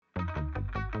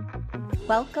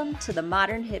Welcome to the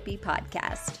Modern Hippie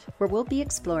Podcast, where we'll be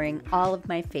exploring all of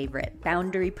my favorite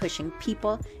boundary-pushing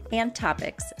people and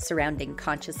topics surrounding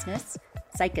consciousness,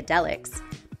 psychedelics,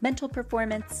 mental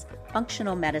performance,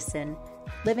 functional medicine,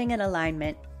 living in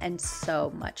alignment, and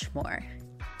so much more.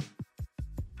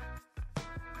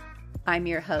 I'm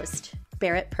your host,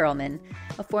 Barrett Perlman,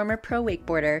 a former pro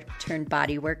wakeboarder turned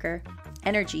body worker,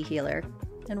 energy healer,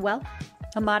 and well,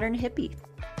 a modern hippie.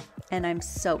 And I'm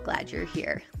so glad you're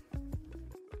here.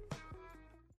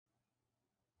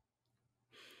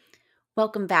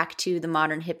 Welcome back to the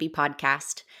Modern Hippie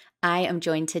Podcast. I am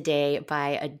joined today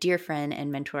by a dear friend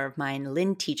and mentor of mine,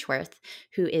 Lynn Teachworth,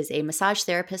 who is a massage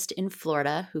therapist in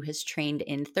Florida who has trained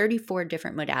in 34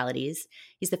 different modalities.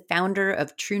 He's the founder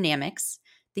of Trunamics,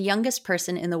 the youngest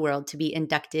person in the world to be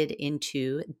inducted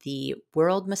into the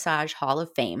World Massage Hall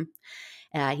of Fame.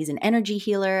 He's an energy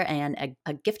healer and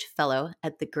a gift fellow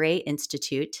at the Gray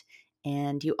Institute,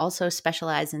 and you also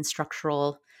specialize in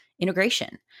structural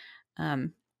integration.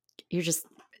 You're just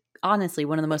honestly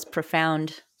one of the most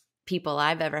profound people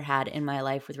I've ever had in my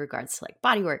life with regards to like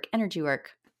body work, energy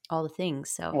work, all the things.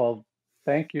 So, well,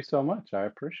 thank you so much. I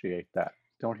appreciate that.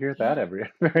 Don't hear that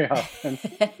very often.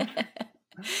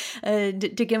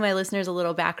 To give my listeners a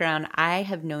little background, I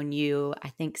have known you, I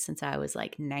think, since I was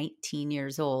like 19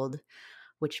 years old,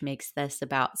 which makes this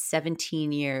about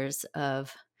 17 years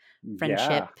of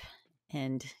friendship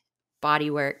and body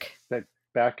work. That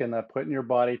back in the putting your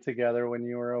body together when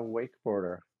you were a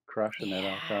wakeboarder, crushing it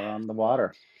out there on the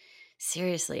water.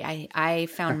 Seriously, I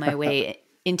found my way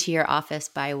into your office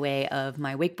by way of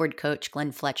my wakeboard coach,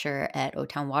 Glenn Fletcher at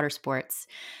O-Town Water Sports.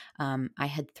 I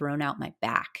had thrown out my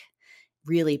back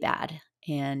really bad.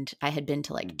 And I had been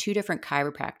to like 2 different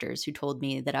chiropractors who told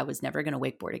me that I was never going to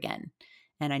wakeboard again.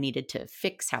 And I needed to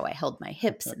fix how I held my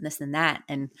hips and this and that.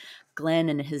 And Glenn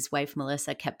and his wife,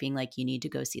 Melissa, kept being like, you need to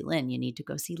go see Lynn. You need to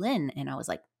go see Lynn. And I was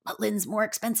like, but Lynn's more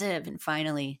expensive. And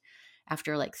finally,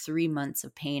 after like 3 months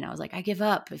of pain, I was like, I give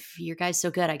up. If your guy's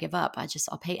so good, I give up.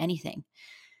 I'll pay anything.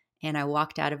 And I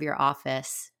walked out of your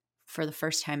office for the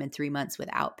first time in 3 months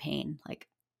without pain. Like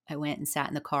I went and sat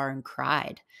in the car and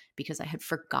cried because I had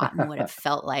forgotten what it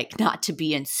felt like not to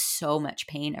be in so much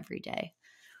pain every day.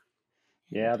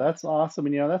 Yeah, that's awesome.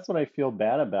 And that's what I feel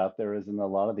bad about. There is in a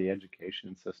lot of the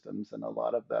education systems and a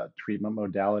lot of the treatment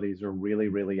modalities are really,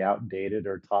 really outdated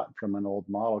or taught from an old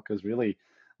model because really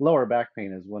lower back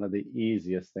pain is one of the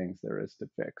easiest things there is to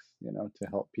fix, to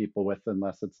help people with,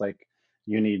 unless it's like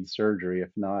you need surgery.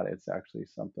 If not, it's actually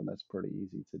something that's pretty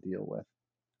easy to deal with.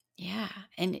 Yeah.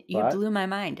 And you blew my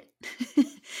mind.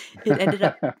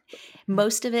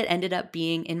 Most of it ended up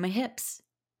being in my hips.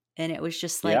 And it was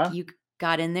just like you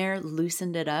got in there,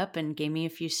 loosened it up, and gave me a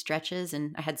few stretches.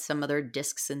 And I had some other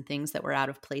discs and things that were out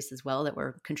of place as well that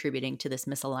were contributing to this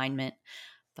misalignment.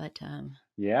 But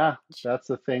that's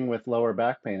the thing with lower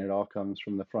back pain. It all comes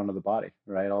from the front of the body,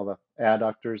 right? All the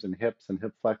adductors and hips and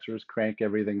hip flexors crank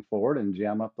everything forward and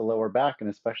jam up the lower back. And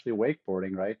especially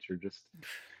wakeboarding, right?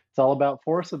 It's all about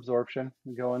force absorption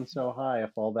going so high.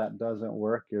 If all that doesn't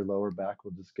work, your lower back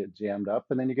will just get jammed up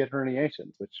and then you get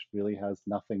herniations, which really has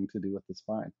nothing to do with the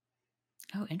spine.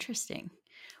 Oh, interesting.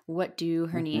 What do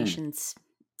herniations,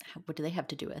 what do they have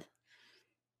to do with?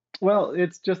 Well,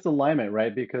 it's just alignment,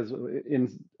 right? Because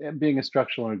in being a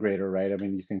structural integrator, right? I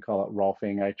mean, you can call it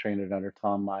Rolfing. I trained it under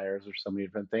Tom Myers. There's so many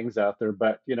different things out there.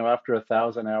 But, after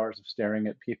 1,000 hours of staring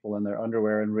at people in their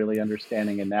underwear and really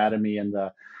understanding anatomy and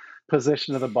the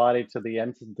position of the body to the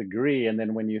nth degree, and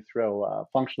then when you throw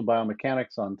functional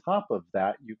biomechanics on top of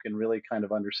that, you can really kind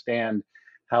of understand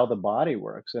how the body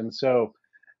works. And so,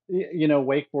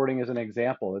 wakeboarding is an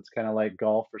example. It's kind of like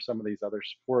golf or some of these other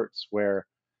sports where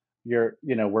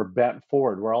we're bent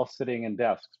forward. We're all sitting in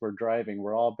desks. We're driving.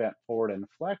 We're all bent forward in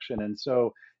flexion. And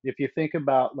so if you think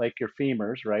about like your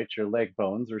femurs, right, your leg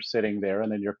bones are sitting there,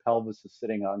 and then your pelvis is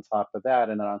sitting on top of that.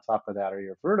 And then on top of that are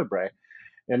your vertebrae.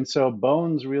 And so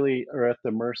bones really are at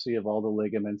the mercy of all the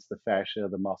ligaments, the fascia,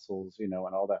 the muscles, and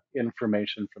all the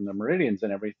information from the meridians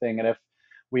and everything. And if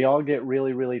we all get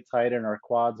really, really tight in our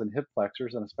quads and hip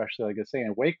flexors, and especially like I say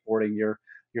in wakeboarding, you're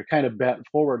kind of bent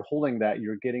forward holding that,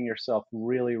 you're getting yourself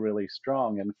really, really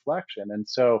strong in flexion. And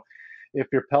so if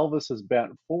your pelvis is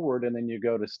bent forward and then you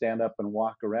go to stand up and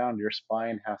walk around, your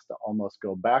spine has to almost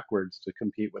go backwards to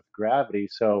compete with gravity.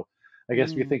 So I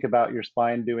guess if you think about your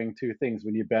spine doing 2 things,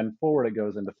 when you bend forward, it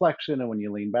goes into flexion, and when you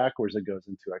lean backwards, it goes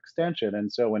into extension. And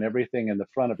so when everything in the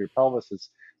front of your pelvis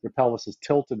is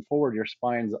tilted forward, your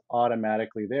spine's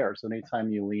automatically there. So anytime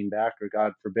you lean back or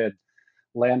God forbid,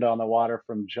 land on the water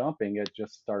from jumping, it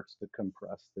just starts to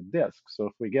compress the disc. So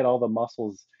if we get all the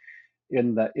muscles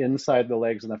in the inside the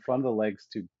legs and the front of the legs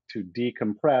to to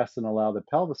decompress and allow the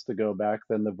pelvis to go back,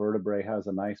 then the vertebrae has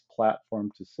a nice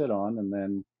platform to sit on, and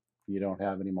then you don't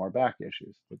have any more back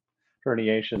issues. The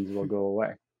herniations will go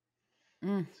away.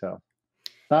 Mm, So,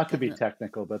 not to be definitely.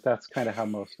 technical, but that's kind of how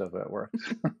most of it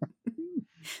works.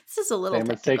 This is a little Same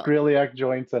with technical. sacroiliac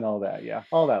joints and all that. Yeah,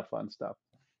 all that fun stuff.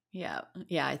 Yeah.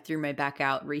 Yeah, I threw my back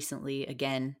out recently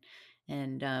again,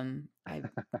 and, I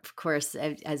of course,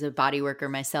 as a body worker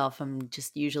myself, I'm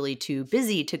just usually too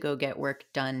busy to go get work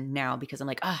done now because I'm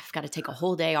like, "Oh, I've gotta take a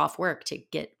whole day off work to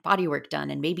get body work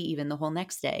done and maybe even the whole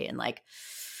next day," and, like,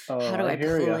 Oh, how do I I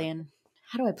hear you. plan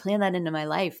how do I plan that into my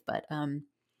life? But,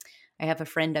 I have a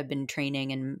friend I've been training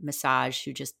in massage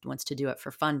who just wants to do it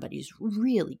for fun, but he's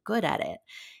really good at it.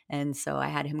 And so I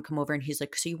had him come over and he's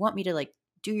like, "So you want me to like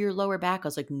do your lower back?" I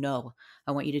was like, "No,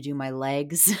 I want you to do my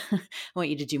legs. I want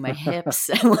you to do my hips.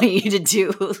 I want you to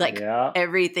do like Yeah,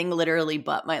 everything literally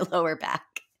but my lower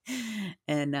back."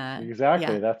 And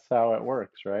exactly. yeah. That's how it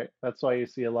works, right? That's why you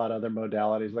see a lot of other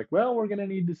modalities like, well, we're going to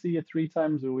need to see you 3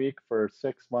 times a week for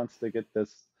 6 months to get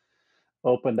this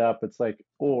opened up. It's like,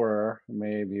 or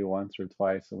maybe once or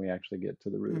twice, and we actually get to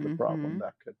the root of the problem Hmm.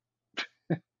 that could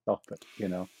help it.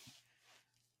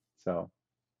 So,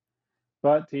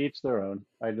 but to each their own.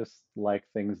 I just like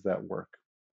things that work.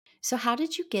 So how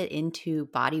did you get into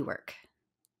body work?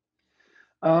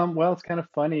 Well, it's kind of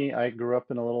funny. I grew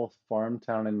up in a little farm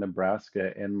town in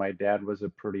Nebraska, and my dad was a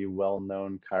pretty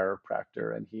well-known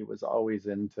chiropractor, and he was always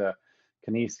into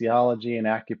kinesiology and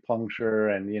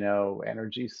acupuncture and,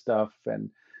 energy stuff. And,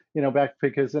 back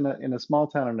because in a small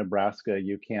town in Nebraska,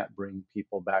 you can't bring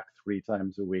people back 3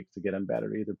 times a week to get them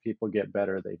better. Either people get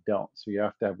better or they don't. So you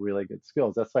have to have really good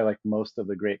skills. That's why like most of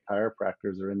the great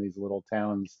chiropractors are in these little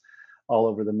towns all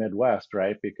over the Midwest,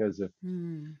 right? Because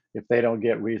Hmm. if they don't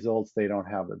get results, they don't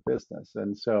have a business.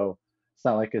 And so it's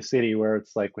not like a city where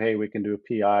it's like, hey, we can do a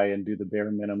PI and do the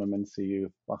bare minimum and see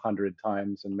you 100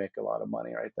 times and make a lot of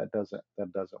money, right? That doesn't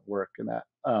work in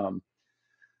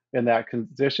that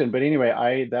condition. But anyway,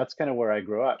 I that's kind of where I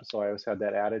grew up. So I always had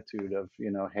that attitude of,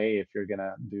 hey, if you're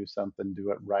gonna do something,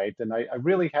 do it right. And I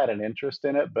really had an interest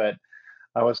in it, but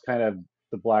I was kind of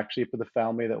the black sheep of the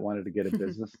family that wanted to get a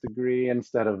business degree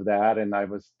instead of that, and I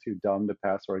was too dumb to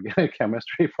pass organic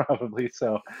chemistry probably.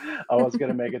 So I was going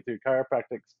to make it through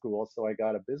chiropractic school, so I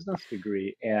got a business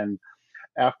degree. And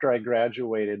after I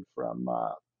graduated from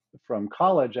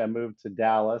college, I moved to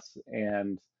Dallas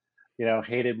and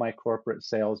hated my corporate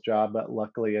sales job, but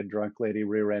luckily a drunk lady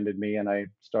rear-ended me and I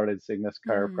started seeing this Hmm.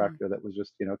 chiropractor that was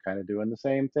just, kind of doing the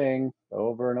same thing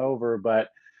over and over. But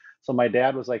so my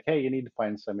dad was like, hey, you need to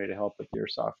find somebody to help with your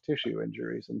soft tissue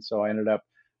injuries. And so I ended up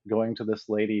going to this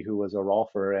lady who was a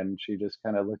rolfer, and she just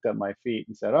kind of looked at my feet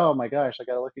and said, oh my gosh, I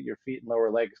got to look at your feet and lower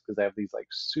legs because I have these like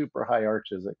super high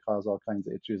arches that cause all kinds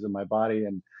of issues in my body.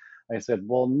 And I said,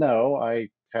 well, no, I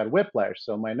had whiplash,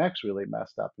 so my neck's really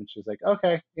messed up. And she's like,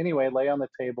 okay, anyway, lay on the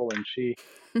table. And she,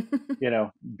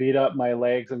 beat up my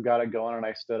legs and got it going. And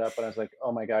I stood up and I was like,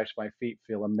 oh my gosh, my feet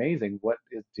feel amazing.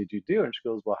 Did you do? And she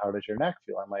goes, well, how does your neck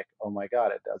feel? I'm like, oh my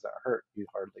God, it doesn't hurt. You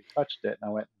hardly touched it. And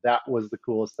I went, that was the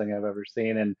coolest thing I've ever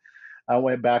seen. And I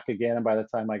went back again. And by the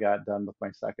time I got done with my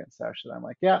second session, I'm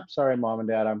like, yeah, sorry, mom and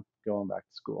dad, I'm going back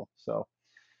to school. So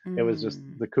it was just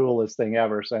Mm. the coolest thing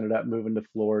ever. So I ended up moving to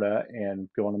Florida and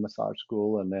going to massage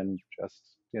school. And then just,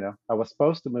 I was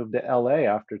supposed to move to LA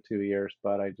after 2 years,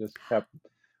 but I just kept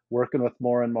working with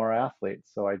more and more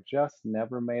athletes. So I just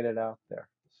never made it out there.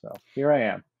 So here I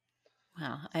am,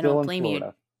 Wow, I still don't in blame you.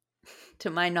 Florida. To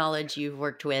my knowledge, you've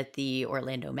worked with the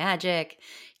Orlando Magic.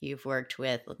 You've worked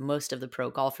with most of the pro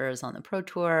golfers on the pro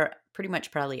tour, pretty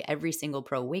much probably every single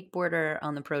pro wakeboarder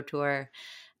on the pro tour.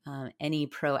 Any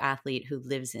pro athlete who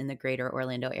lives in the greater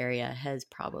Orlando area has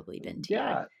probably been to you.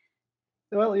 Yeah.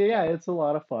 Well, yeah, it's a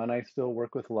lot of fun. I still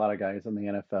work with a lot of guys in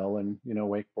the NFL, and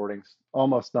wakeboarding's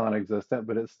almost non-existent,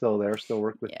 but it's still there. Still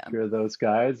work with a Yeah, few of those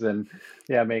guys, and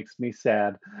yeah, it makes me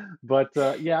sad. But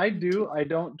yeah, I me too. do. I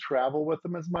don't travel with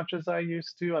them as much as I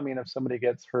used to. I mean, if somebody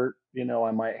gets hurt,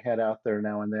 I might head out there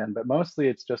now and then, but mostly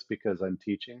it's just because I'm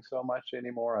teaching so much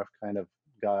anymore. I've kind of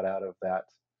got out of that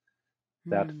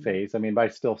Hmm. phase. I mean, I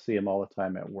still see them all the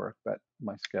time at work, but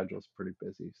my schedule's pretty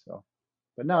busy. So,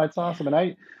 but no, it's Yeah. awesome. And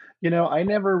I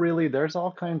never really, there's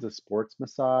all kinds of sports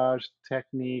massage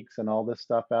techniques and all this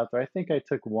stuff out there. I think I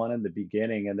took one in the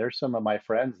beginning, and there's some of my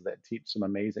friends that teach some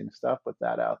amazing stuff with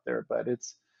that out there. But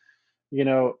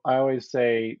I always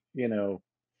say,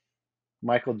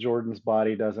 Michael Jordan's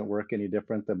body doesn't work any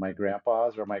different than my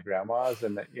grandpa's or my grandma's.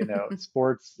 And that,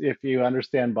 sports, if you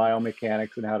understand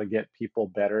biomechanics and how to get people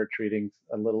better, treating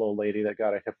a little old lady that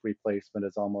got a hip replacement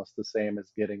is almost the same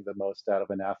as getting the most out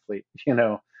of an athlete,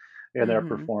 in their Mhm.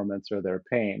 performance or their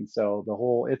pain.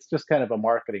 So it's just kind of a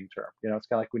marketing term. It's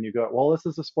kind of like when you go, well, this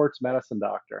is a sports medicine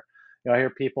doctor. I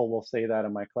hear people will say that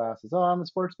in my classes. Oh, I'm a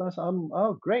sports medicine.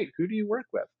 Oh, great. Who do you work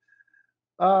with?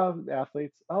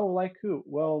 Athletes. Oh, like who?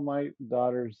 Well, my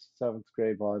daughter's seventh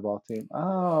grade volleyball team.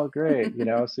 Oh, great.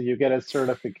 So you get a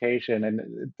certification and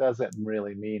it doesn't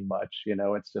really mean much.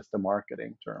 It's just a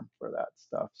marketing term for that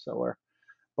stuff. So our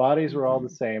bodies are all the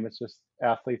Mhm. same. It's just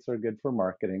athletes are good for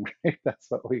marketing, right? That's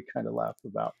what we kind of laugh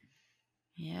about.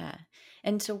 Yeah.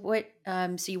 And so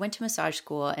so you went to massage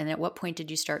school, and at what point did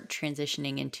you start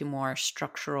transitioning into more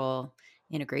structural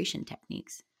integration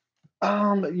techniques?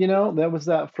 That was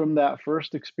that from that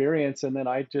first experience, and then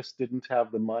I just didn't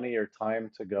have the money or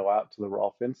time to go out to the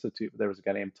Rolf Institute. There was a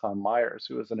guy named Tom Myers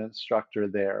who was an instructor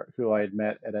there who I had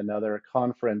met at another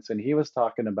conference, and he was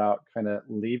talking about kind of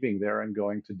leaving there and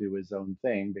going to do his own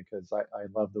thing because I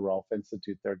love the Rolf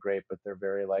Institute. They're great, but they're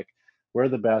very like, we're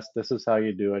the best. This is how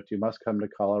you do it. You must come to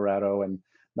Colorado, and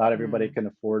not everybody Mm, can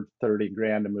afford 30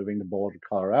 grand and moving to Boulder,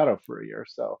 Colorado for a year.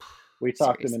 So we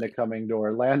talked him into seriously. coming to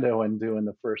Orlando and doing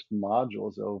the first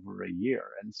modules over a year.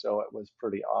 And so it was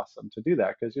pretty awesome to do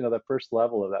that because, the first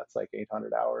level of that's like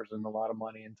 800 hours and a lot of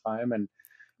money and time and,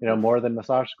 Oof. more than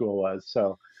massage school was.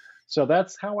 So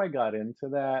that's how I got into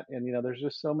that. And, there's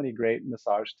just so many great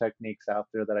massage techniques out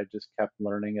there that I just kept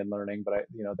learning and learning. But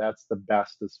that's the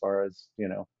best as far as,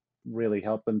 really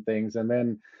helping things. And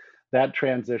then that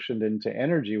transitioned into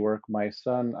energy work. My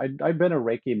son, I'd been a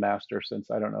Reiki master since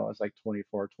I don't know, I was like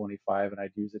 24, 25, and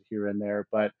I'd use it here and there.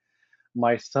 But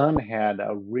my son had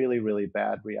a really, really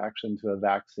bad reaction to a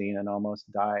vaccine and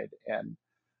almost died. And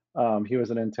he was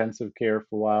in intensive care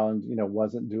for a while and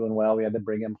wasn't doing well. We had to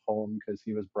bring him home because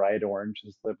he was bright orange.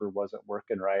 His liver wasn't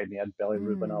working right, and he had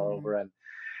bilirubin all over. Mm.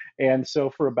 And so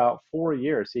for about 4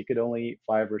 years, he could only eat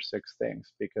five or six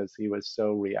things because he was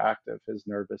so reactive, his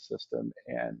nervous system.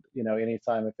 And,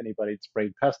 anytime if anybody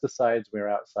sprayed pesticides, we were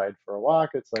outside for a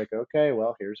walk, it's like, okay,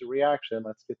 well, here's a reaction.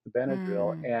 Let's get the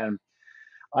Benadryl. Mm. And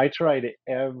I tried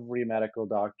every medical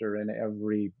doctor and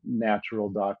every natural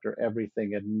doctor,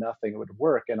 everything, and nothing would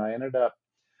work. And I ended up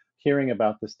hearing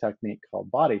about this technique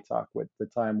called body talk, which at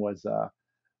the time was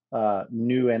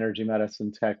new energy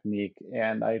medicine technique.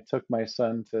 And I took my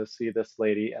son to see this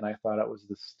lady, and I thought it was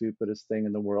the stupidest thing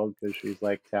in the world because she's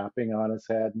like tapping on his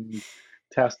head and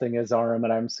testing his arm.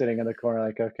 And I'm sitting in the corner,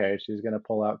 like, okay, she's going to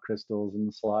pull out crystals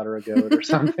and slaughter a goat or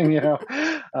something.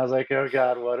 I was like, oh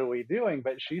God, what are we doing?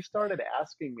 But she started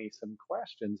asking me some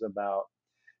questions about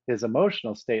his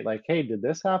emotional state, like, hey, did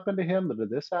this happen to him?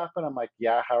 Did this happen? I'm like,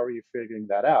 yeah, how are you figuring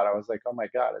that out? I was like, oh my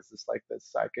God, is this like the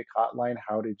psychic hotline?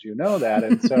 How did you know that?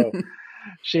 And so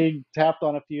she tapped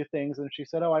on a few things and she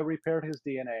said, oh, I repaired his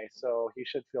DNA, so he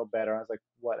should feel better. I was like,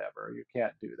 whatever, you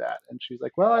can't do that. And she's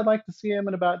like, well, I'd like to see him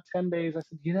in about 10 days. I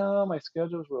said, my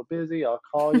schedule's real busy. I'll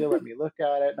call you. Let me look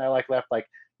at it. And I like left like,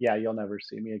 yeah, you'll never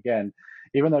see me again,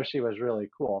 even though she was really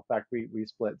cool. In fact, we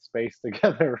split space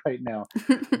together right now.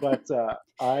 But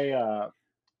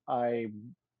I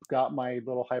got my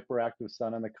little hyperactive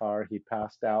son in the car. He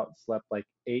passed out, slept like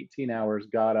 18 hours,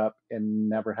 got up, and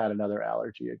never had another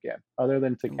allergy again, other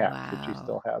than to cats, which he Wow.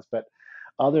 still has. But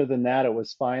other than that, it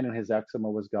was fine, and his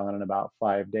eczema was gone in about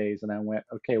 5 days. And I went,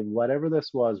 okay, whatever this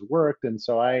was worked. And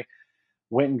so I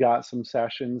went and got some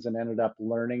sessions and ended up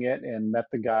learning it and met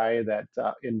the guy that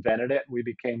invented it. We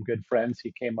became good friends.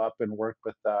 He came up and worked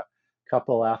with a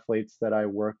couple athletes that I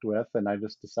worked with, and I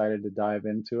just decided to dive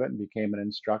into it and became an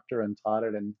instructor and taught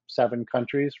it in 7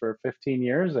 countries for 15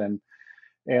 years. And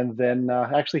then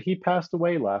actually he passed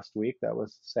away last week. That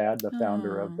was sad, the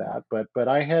founder of Oh. that. But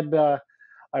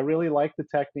I really liked the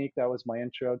technique. That was my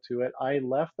intro to it. I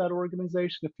left that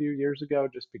organization a few years ago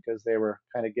just because they were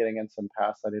kind of getting in some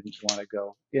paths I didn't want to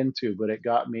go into, but it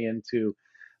got me into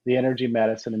the energy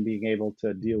medicine and being able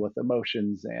to deal with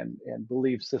emotions and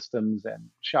belief systems and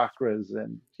chakras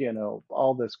and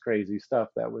all this crazy stuff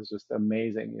that was just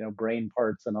amazing, brain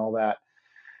parts and all that.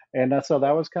 And so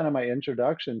that was kind of my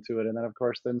introduction to it. And then, of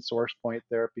course, then source point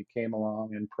therapy came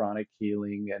along and pranic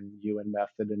healing and UN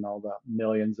method and all the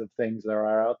millions of things that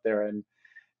are out there. And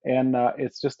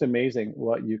it's just amazing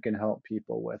what you can help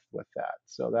people with that.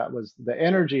 So that was the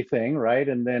energy thing, right?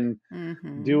 And then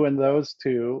Mhm. doing those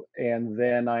two. And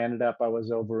then I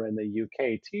was over in the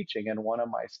UK teaching, and one of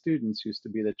my students used to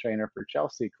be the trainer for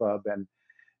Chelsea Club. And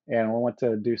I went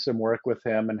to do some work with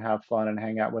him and have fun and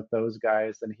hang out with those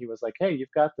guys. And he was like, hey,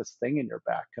 you've got this thing in your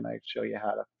back. Can I show you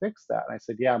how to fix that? And I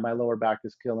said, yeah, my lower back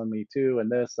is killing me too.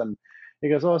 And this. And he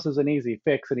goes, oh, this is an easy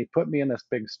fix. And he put me in this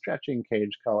big stretching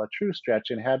cage called a true stretch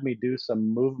and had me do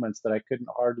some movements that I couldn't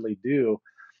hardly do.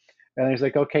 And he's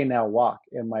like, okay, now walk.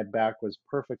 And my back was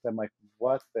perfect. I'm like,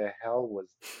 what the hell was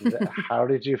that? How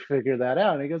did you figure that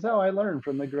out? And he goes, oh, I learned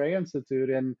from the Gray Institute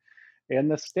in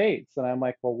the States. And I'm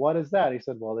like, well, what is that? He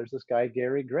said, well, there's this guy,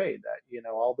 Gary Gray, that,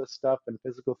 all this stuff in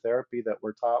physical therapy that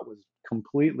we're taught was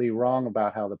completely wrong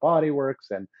about how the body works.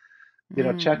 And,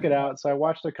 check it Mm. out. So I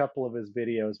watched a couple of his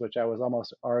videos, which I was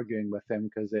almost arguing with him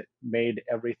because it made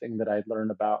everything that I'd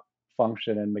learned about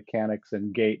function and mechanics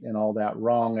and gait and all that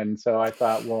wrong. And so I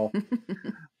thought, well,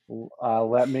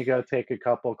 let me go take a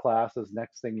couple classes.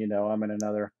 Next thing you know, I'm in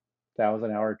another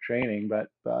 1,000-hour training. But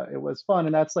it was fun,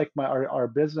 and that's like our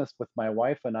business with my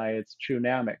wife and I. It's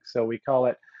Trunamic, so we call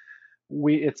it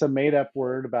we. It's a made up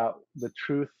word about the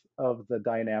truth of the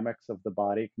dynamics of the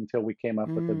body until we came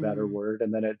up with a better Mm. word,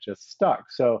 and then it just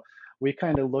stuck. So we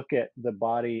kind of look at the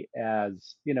body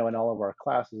as, in all of our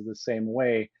classes the same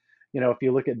way. If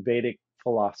you look at Vedic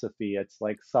philosophy, it's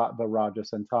like sattva,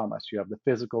 rajas, and tamas. You have the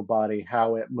physical body,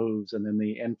 how it moves, and then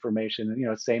the information.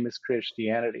 And, same as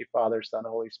Christianity, Father, Son,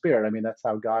 Holy Spirit. I mean, that's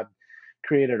how God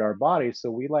created our bodies. So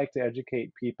we like to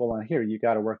educate people on, here, you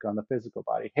got to work on the physical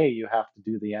body. Hey, you have to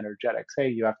do the energetics. Hey,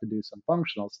 you have to do some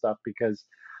functional stuff, because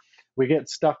we get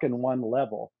stuck in one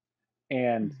level,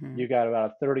 and Mhm. you got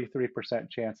about a 33%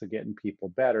 chance of getting people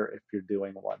better if you're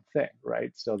doing one thing,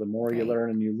 right? So the more you Right. learn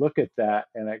and you look at that,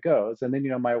 and it goes. And then,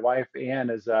 my wife Ann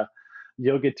is a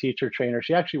yoga teacher trainer.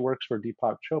 She actually works for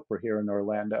Deepak Chopra here in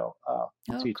Orlando.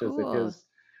 And Oh, teaches at cool.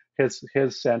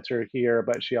 his center here,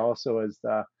 but she also is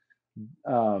the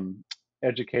um,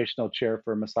 educational chair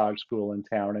for a massage school in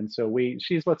town. And so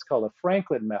she's what's called a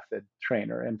Franklin method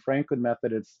trainer. And Franklin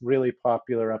method is really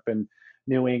popular up in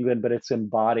New England, but it's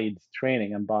embodied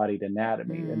training, embodied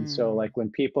anatomy. And so, Mm. like, when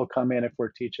people come in, if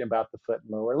we're teaching about the foot and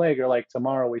lower leg, or like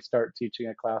tomorrow we start teaching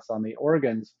a class on the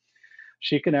organs,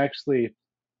 she can actually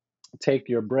take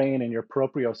your brain and your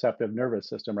proprioceptive nervous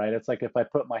system, right? It's like if I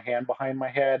put my hand behind my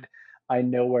head, I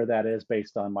know where that is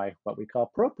based on my what we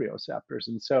call proprioceptors.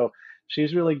 And so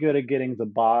she's really good at getting the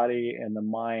body and the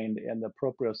mind and the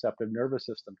proprioceptive nervous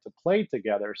system to play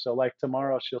together. So, like,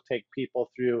 tomorrow she'll take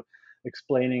people through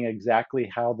explaining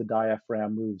exactly how the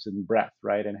diaphragm moves in breath,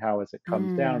 right? And how, as it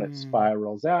comes down, it Mm.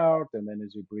 spirals out, and then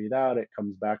as you breathe out, it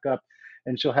comes back up.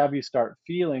 And she'll have you start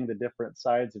feeling the different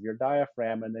sides of your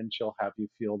diaphragm, and then she'll have you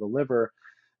feel the liver.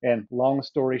 And long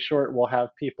story short, we'll have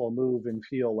people move and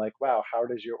feel like, wow, how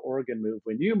does your organ move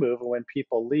when you move? And when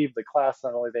people leave the class,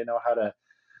 not only they know how to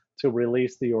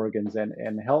release the organs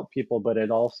and help people, but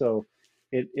it also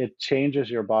it changes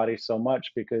your body so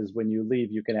much, because when you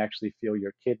leave, you can actually feel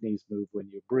your kidneys move when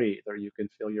you breathe, or you can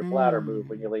feel your bladder move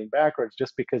when you Mm. lean backwards,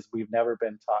 just because we've never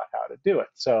been taught how to do it.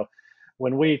 So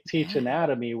when we teach Yeah.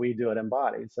 anatomy, we do it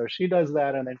embodied. So she does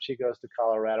that, and then she goes to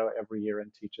Colorado every year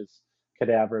and teaches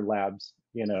cadaver labs.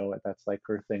 That's like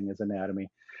her thing, is anatomy.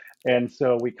 And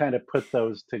so we kind of put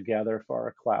those together for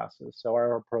our classes. So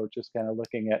our approach is kind of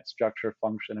looking at structure,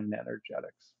 function, and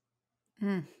energetics.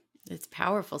 Mm. It's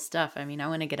powerful stuff. I mean, I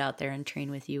want to get out there and train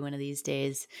with you one of these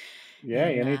days. Yeah,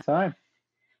 And anytime.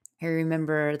 I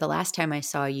remember the last time I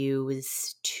saw you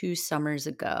was 2 summers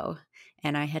ago,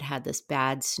 and I had had this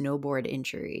bad snowboard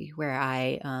injury where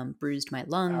I, bruised my Oh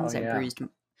lungs, I yeah.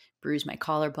 bruised my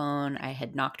collarbone, I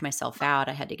had knocked myself out,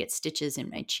 I had to get stitches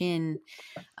in my chin,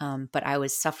 but I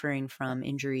was suffering from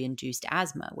injury-induced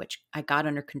asthma, which I got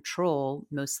under control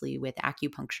mostly with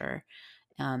acupuncture,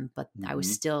 but I was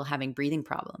Hmm. still having breathing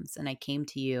problems. And I came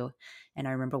to you, and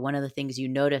I remember one of the things you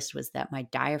noticed was that my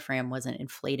diaphragm wasn't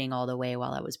inflating all the way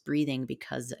while I was breathing,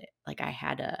 because like I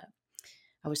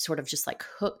was sort of just like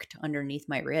hooked underneath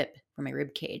my rib, from my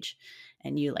rib cage,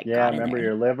 and you like Yeah, I got in remember there.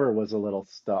 your liver was a little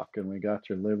stuck, and we got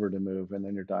your liver to move, and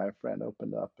then your diaphragm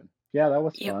opened up, and yeah, that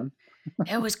was It, fun.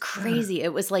 it was crazy.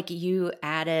 It was like you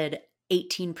added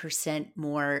 18%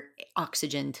 more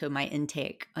oxygen to my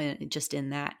intake, just in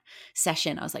that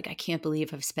session. I was like, I can't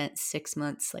believe I've spent 6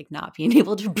 months like not being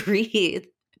able to breathe.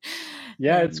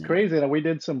 Yeah, it's And crazy. And we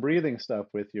did some breathing stuff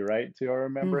with you, right? Too, I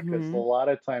remember, because a mhm. lot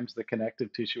of times the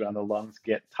connective tissue on the lungs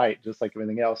get tight, just like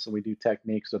everything else. So we do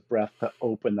techniques with breath to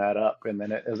open that up. And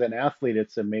then as an athlete,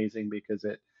 it's amazing because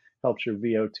it helps your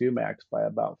VO2 max by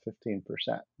about 15%,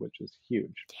 which is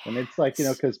huge. And it's like,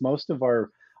 Yes. because most of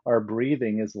our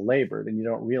breathing is labored, and you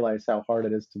don't realize how hard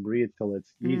it is to breathe till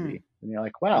it's Mm. easy. And you're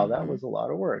like, wow, that Mhm. was a lot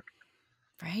of work.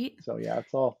 Right? So yeah,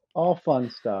 it's all fun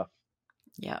stuff.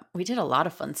 Yeah. We did a lot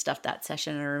of fun stuff that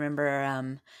session. I remember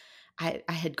I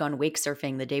had gone wake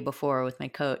surfing the day before with my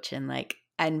coach, and like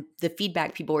and the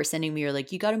feedback people were sending me are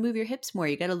like, you got to move your hips more.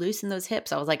 You got to loosen those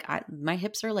hips. I was like, my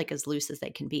hips are like as loose as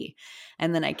they can be.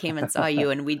 And then I came and saw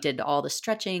you, and we did all the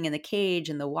stretching in the cage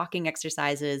and the walking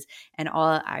exercises and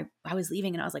all. I was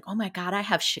leaving and I was like, oh my God, I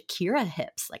have Shakira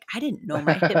hips. Like, I didn't know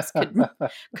my hips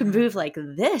could move like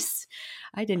this.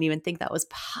 I didn't even think that was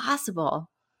possible.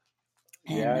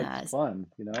 And Yeah, it's fun,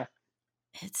 you know.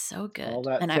 it's so All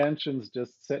good. that And I tension's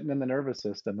just sitting in the nervous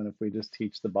system, and if we just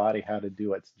teach the body how to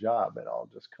do its job, it all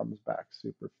just comes back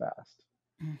super fast.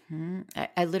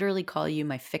 I literally call you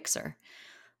my fixer.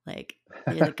 Like,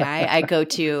 you're the guy I go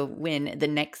to when the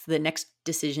next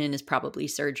decision is probably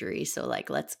surgery. So like,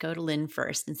 let's go to Lynn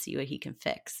first and see what he can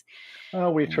fix.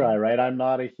 Oh, we try, And right? I'm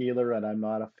not a healer and I'm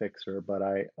not a fixer, but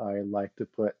I like to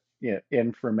put,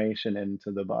 information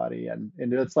into the body, and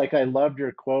it's like I loved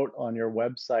your quote on your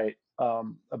website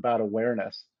about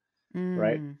awareness,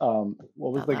 right? mm,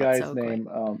 What was the that's guy's so great.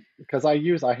 name? Because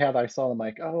I saw them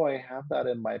like, oh, I have that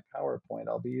in my PowerPoint.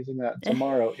 I'll be using that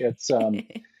tomorrow. It's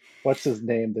what's his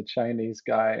name? The Chinese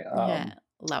guy. Yeah,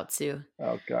 Lao Tzu.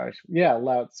 Oh gosh, yeah,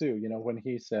 Lao Tzu. When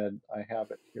he said, I have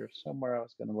it here somewhere. I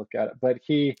was going to look at it, but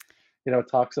he,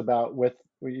 talks about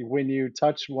when you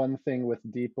touch one thing with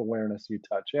deep awareness, you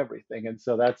touch everything, and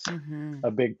so that's Hmm.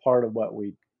 a big part of what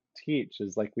we teach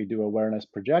is like we do awareness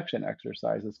projection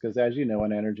exercises because as you know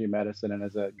in energy medicine and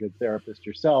as a good therapist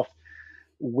yourself,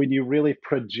 when you really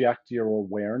project your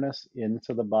awareness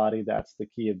into the body, that's the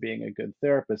key of being a good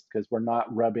therapist because we're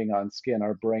not rubbing on skin.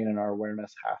 Our brain and our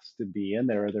awareness has to be in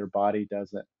there, or their body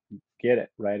doesn't get it,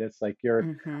 right? It's like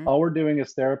Hmm. all we're doing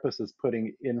as therapists is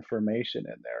putting information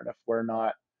in there. And if we're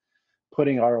not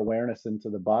putting our awareness into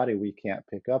the body, we can't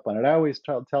pick up on it. I always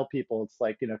tell people it's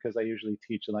like, because I usually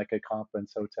teach in like a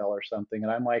conference hotel or something.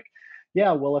 And I'm like,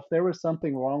 yeah, well, if there was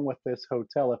something wrong with this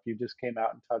hotel, if you just came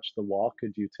out and touched the wall,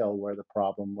 could you tell where the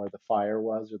problem, where the fire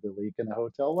was or the leak in the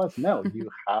hotel was? No, you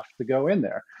have to go in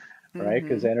there, right?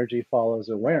 Because Hmm. energy follows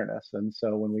awareness. And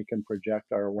so when we can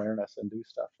project our awareness and do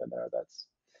stuff in there, that's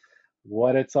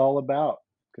what it's all about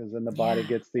because then the body Yeah.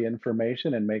 gets the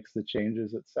information and makes the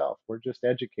changes itself. We're just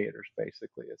educators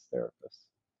basically as therapists,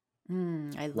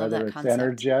 I love whether that it's concept.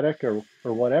 energetic or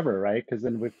whatever, right? Because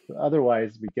then with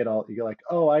otherwise we get all you're like,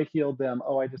 oh, I healed them.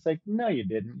 Oh, I just like, no, you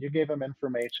didn't. You gave them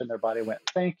information. Their body went,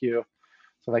 thank you.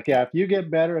 So like, yeah, Yep. if you get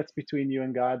better, it's between you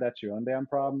and God. That's your own damn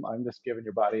problem. I'm just giving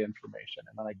your body information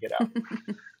and then I get out.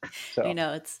 I So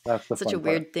know it's that's the such a fun part.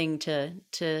 weird thing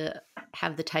to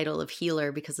have the title of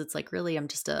healer because it's like really I'm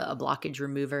just a blockage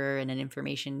remover and an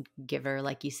information giver,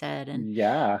 like you said. And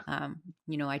Yeah.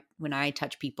 I when I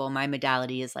touch people, my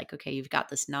modality is like, okay, you've got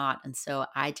this knot, and so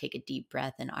I take a deep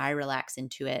breath and I relax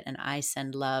into it and I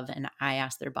send love and I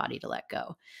ask their body to let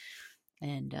go,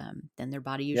 and then their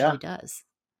body usually Yeah. does,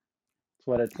 It's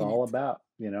what it's and all it's about.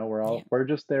 yeah. We're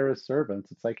just there as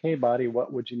servants. It's like, hey, body,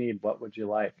 what would you need? What would you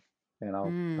like? And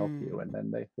I'll help you. Mm.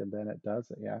 And then it does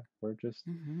it. Yeah, we're just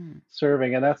Hmm.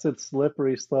 serving, and that's its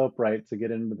slippery slope, right? To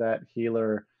get into that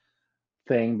healer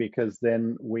thing, because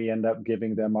then we end up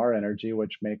giving them our energy,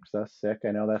 which makes us sick.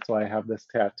 I know that's why I have this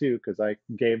tattoo because I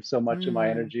gave so much of my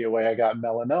Mm. energy away. I got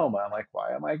melanoma. I'm like,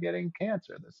 why am I getting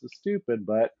cancer? This is stupid,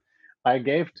 but I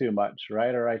gave too much,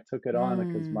 right? Or I took it on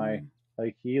because my Mm.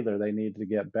 like healer, they need to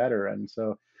get better. And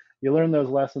so you learn those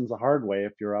lessons the hard way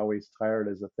if you're always tired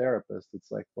as a therapist.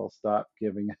 It's like, well, stop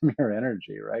giving them your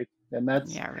energy, right? And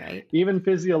that's Yeah, right. even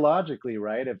physiologically,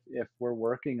 right? If we're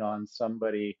working on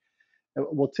somebody,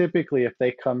 well, typically if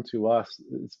they come to us,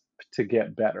 it's to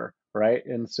get better, right?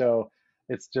 And so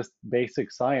it's just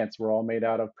basic science. We're all made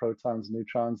out of protons,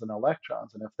 neutrons, and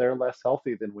electrons. And if they're less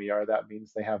healthy than we are, that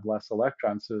means they have less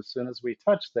electrons. So as soon as we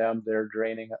touch them, they're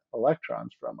draining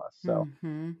electrons from us. So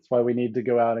Hmm. that's why we need to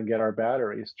go out and get our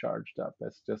batteries charged up.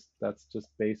 That's just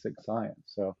basic science.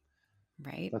 So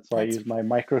Right. that's why I use my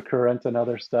microcurrent and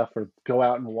other stuff, or go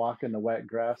out and walk in the wet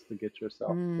grass to get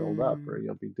yourself filled up, or Mm.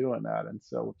 you'll be doing that. And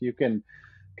so if you can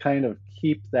kind of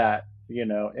keep that,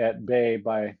 at bay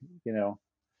by, you know,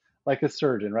 like a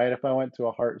surgeon, right? If I went to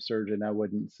a heart surgeon, I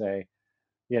wouldn't say,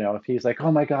 if he's like,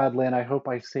 oh my God, Lynn, I hope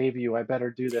I save you. I better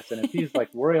do this. And if he's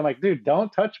like worried, I'm like, dude,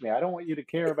 don't touch me. I don't want you to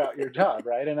care about your job,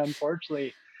 right? And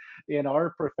unfortunately, in our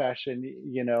profession,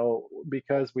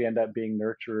 because we end up being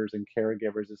nurturers and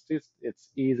caregivers, it's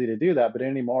easy to do that. But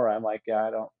anymore, I'm like, yeah,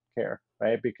 I don't care,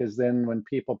 right? Because then when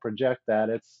people project that,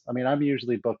 I mean, I'm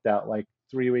usually booked out like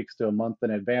 3 weeks to a month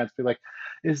in advance. Be like,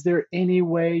 is there any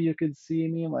way you could see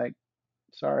me? I'm like,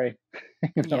 sorry, I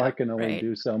Yeah, can only right.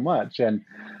 do so much. And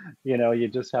you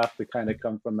just have to kind of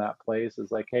come from that place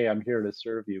is like, hey, I'm here to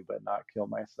serve you, but not kill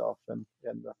myself and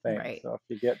the thing. Right. So if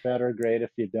you get better, great.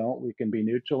 If you don't, we can be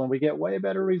neutral, and we get way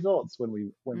better results when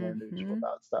we're neutral Hmm.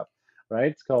 about stuff.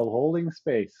 right? It's called holding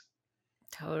space.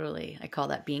 Totally. I call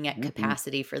that being at Hmm.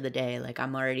 capacity for the day. Like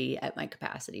I'm already at my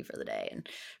capacity for the day. And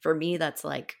for me, that's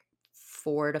like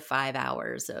 4 to 5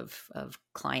 hours of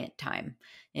client time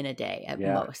in a day at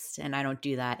Yeah. most. And I don't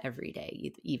do that every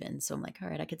day even. So I'm like, all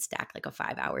right, I could stack like a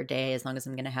 5 hour day as long as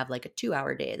I'm going to have like a 2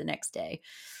 hour day the next day.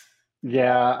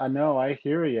 Yeah, I know. I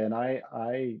hear you. And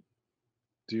I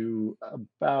do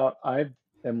about, I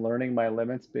am learning my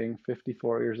limits being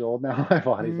 54 years old now. My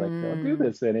body's like, don't do Mm,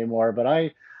 this anymore. But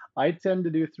I tend to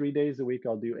do 3 days a week.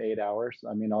 I'll do 8 hours.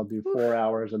 I mean, I'll do oof. 4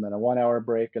 hours and then a 1 hour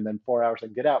break and then 4 hours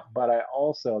and get out. But I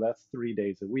also, that's 3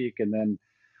 days a week. And then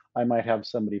I might have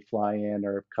somebody fly in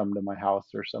or come to my house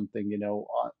or something,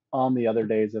 on the other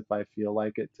days if I feel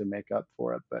like it to make up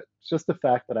for it. But it's just the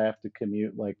fact that I have to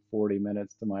commute like 40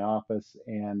 minutes to my office,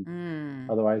 and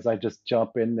Mm, otherwise I just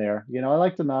jump in there. I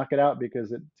like to knock it out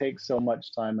because it takes so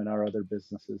much time in our other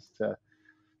businesses to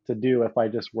do. If I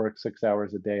just work 6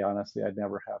 hours a day, honestly, I'd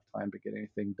never have time to get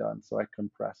anything done. So I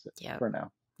compress it yep. for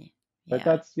now. y- But Yeah,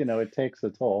 that's, it takes a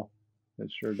toll. It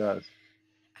sure does.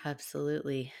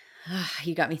 absolutely.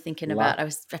 You got me thinking about,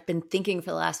 Luck. I've been thinking for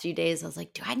the last few days. I was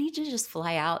like, do I need to just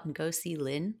fly out and go see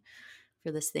Lynn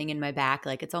for this thing in my back?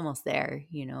 Like it's almost there,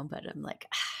 but I'm like,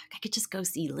 I could just go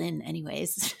see Lynn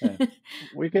anyways. Yeah.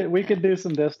 We could But we could do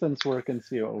some distance work and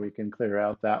see what we can clear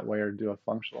out that way, or do a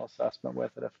functional assessment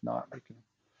with it. If not, we can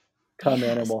come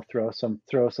in and yes. we'll throw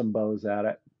some bows at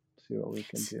it, see what we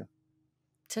can do.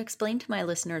 To explain to my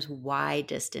listeners why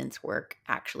distance work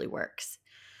actually works.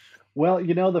 Well,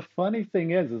 the funny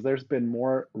thing is there's been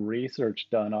more research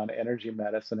done on energy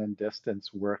medicine and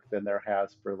distance work than there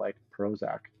has for like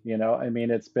Prozac. I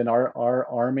mean, it's been our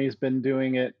army's been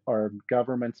doing it, our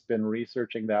government's been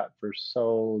researching that for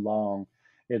so long.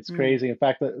 It's Mm, crazy. In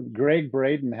fact, Greg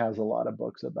Braden has a lot of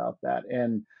books about that.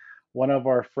 And one of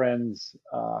our friends,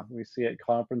 we see at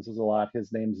conferences a lot,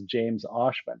 his name's James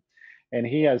Oshman. And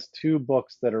he has two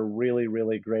books that are really,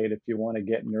 really great if you want to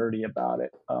get nerdy about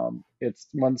it. It's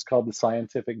one's called The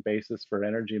Scientific Basis for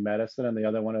Energy Medicine, and the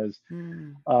other one is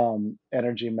mm,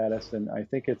 Energy Medicine. I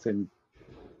think it's in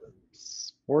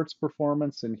sports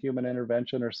performance and human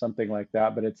intervention or something like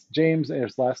that. But it's James, and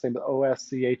his last name is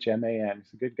Oschman.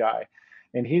 He's a good guy.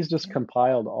 And he's just okay.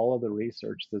 compiled all of the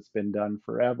research that's been done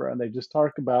forever. And they just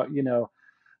talk about,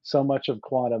 so much of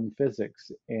quantum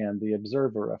physics and the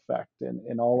observer effect,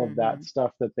 and all of that Mm-hmm.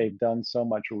 stuff that they've done so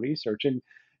much research. And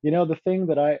the thing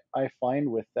that I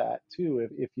find with that too,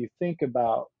 if you think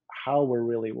about how we're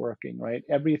really working, right?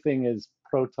 Everything is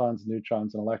protons,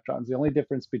 neutrons, and electrons. The only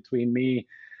difference between me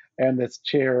and this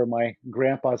chair, my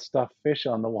grandpa's stuffed fish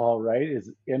on the wall, right,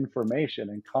 is information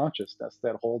and consciousness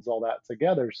that holds all that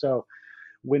together. So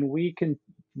when we can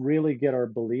really get our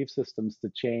belief systems to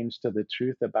change to the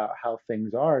truth about how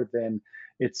things are, then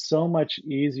it's so much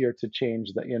easier to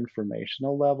change the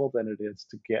informational level than it is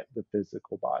to get the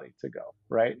physical body to go,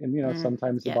 right? And Mm,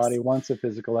 sometimes the body yes. wants a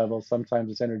physical level, sometimes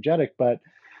it's energetic. But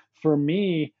for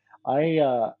me,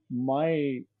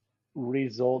 my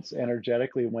results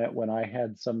energetically went when I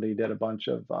had somebody did a bunch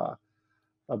of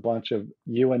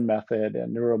Ewan method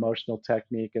and neuroemotional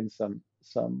technique and some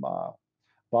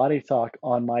body talk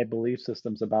on my belief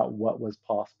systems about what was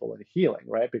possible in healing,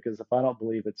 right? Because if I don't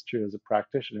believe it's true as a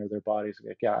practitioner, their body's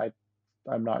like, yeah,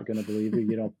 I'm not going to believe you.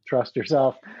 You don't trust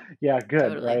yourself. Yeah, good,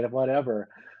 Totally. right? Whatever.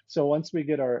 So once we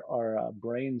get our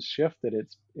brains shifted,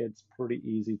 it's pretty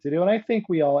easy to do. And I think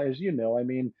we all, as you know, I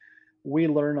mean, we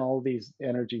learn all these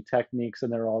energy techniques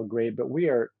and they're all great, but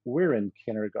we're in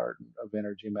kindergarten of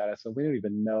energy medicine. We don't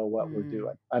even know what we're Mm,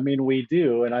 doing. I mean, we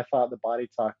do, and I thought the Body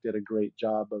Talk did a great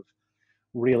job of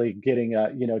really getting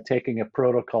taking a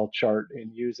protocol chart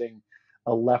and using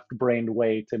a left-brained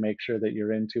way to make sure that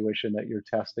your intuition that you're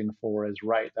testing for is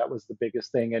right. That was the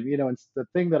biggest thing. And it's the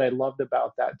thing that I loved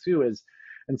about that too is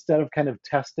instead of kind of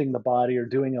testing the body or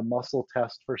doing a muscle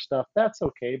test for stuff, that's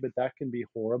okay, but that can be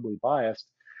horribly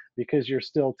biased because you're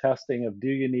still testing of, do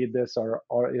you need this, or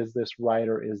is this right,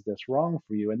 or is this wrong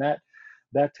for you? And that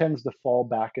tends to fall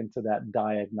back into that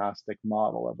diagnostic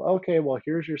model of, okay, well,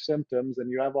 here's your symptoms and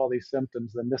you have all these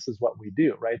symptoms, then this is what we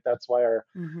do, right? That's why our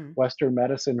mm-hmm. Western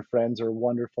medicine friends are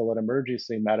wonderful at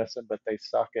emergency medicine, but they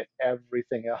suck at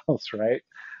everything else, right?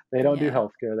 They don't do Yeah.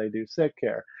 healthcare, they do sick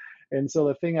care. And so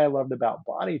the thing I loved about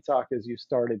Body Talk is you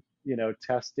started,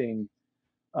 testing,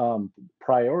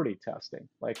 priority testing.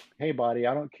 Like, hey, body,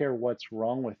 I don't care what's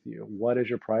wrong with you. What is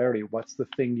your priority? What's the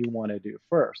thing you want to do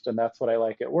first? And that's what I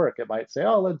like at work. It might say,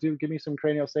 oh, give me some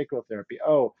craniosacral therapy.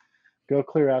 Oh, go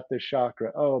clear out this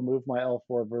chakra. Oh, move my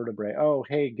L4 vertebrae. Oh,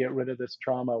 hey, get rid of this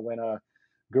trauma when a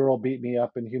girl beat me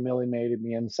up and humiliated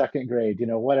me in second grade,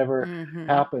 whatever Mhm.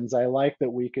 happens. I like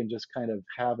that we can just kind of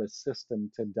have a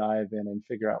system to dive in and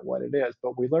figure out what it is.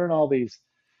 But we learn all these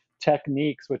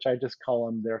techniques, which I just call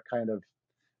them, they're kind of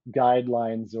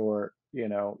guidelines or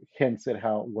hints at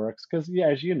how it works, because yeah,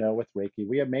 as you know, with Reiki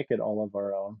we make it all of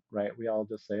our own, right? We all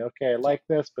just say, okay, I Yeah. like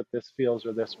this, but this feels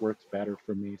or this works better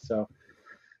for me. So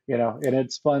and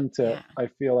it's fun to, Yeah. I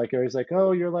feel like everybody's like,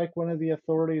 oh, you're like one of the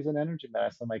authorities in energy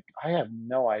medicine. I'm like, I have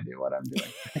no idea what I'm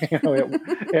doing.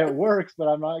 It works, but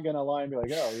I'm not gonna lie and be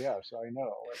like, oh yeah, so I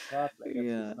know what's happening.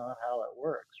 It's just Yeah. not how it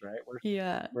works, right?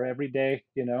 Yeah. We're every day,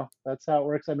 that's how it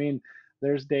works. I mean,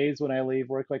 there's days when I leave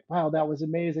work like, wow, that was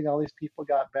amazing. All these people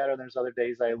got better. And there's other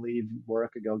days I leave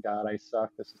work and go, God, I suck.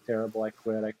 This is terrible. I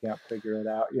quit. I can't figure it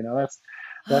out. That's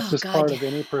Oh just part god. of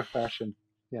any profession,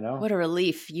 you know? What a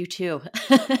relief. You too.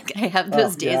 I have Oh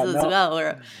those days yeah, as no. well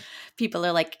where people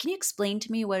are like, "Can you explain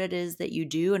to me what it is that you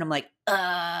do?" And I'm like,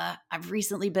 I've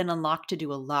recently been unlocked to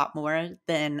do a lot more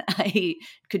than I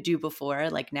could do before.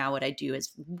 Like now what I do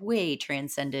is way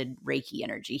transcended Reiki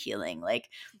energy healing. Like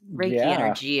Reiki Yeah,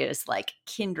 energy is like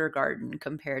kindergarten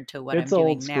compared to what it's I'm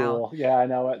old doing now. school. Yeah, I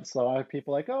know it. So I have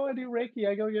people like, oh, I do Reiki.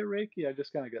 I go get Reiki. I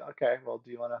just kind of go, okay, well,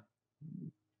 do you wanna?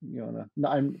 No,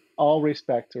 I'm all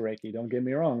respect to Reiki. Don't get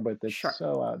me wrong, but it's Sure.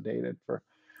 so outdated for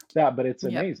that. But it's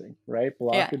Yep. amazing, right?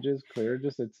 Yeah. Blockages, clear.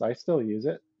 Just I still use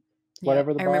it. It's Yeah.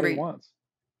 whatever the I body remember wants.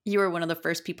 you were one of the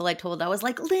first people I told. I was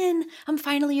like, "Lynn, I'm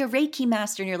finally a Reiki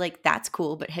master." And you're like, "That's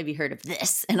cool, but have you heard of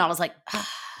this?" And I was like,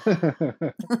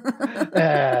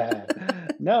 Ah,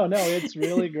 no, no, it's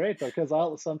really great though, because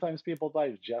I'll sometimes people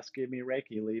like just give me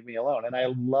Reiki, leave me alone, and I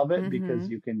love it because Mhm.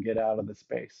 you can get out of the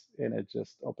space and it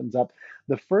just opens up.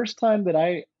 The first time that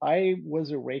I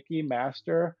was a Reiki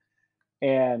master,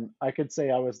 and I could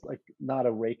say I was like not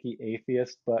a Reiki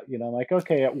atheist, but I'm like,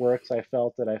 okay, it works. I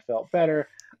felt it. I felt better.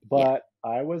 Yeah. But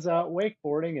I was out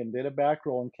wakeboarding and did a back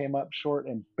roll and came up short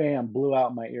and bam, blew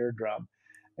out my eardrum.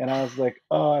 And I was like,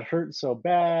 oh, it hurt so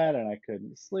bad and I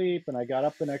couldn't sleep. And I got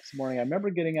up the next morning. I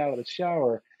remember getting out of the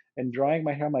shower and drying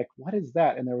my hair. I'm like, what is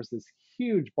that? And there was this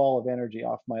huge ball of energy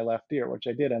off my left ear, which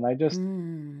I did. And I just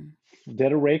Mm.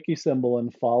 did a Reiki symbol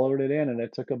and followed it in, and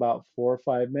it took about 4 or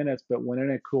 5 minutes. But when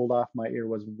it cooled off, my ear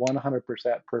was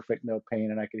 100% perfect, no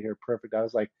pain, and I could hear perfect. I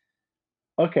was like,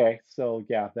 okay, so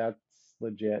yeah, that's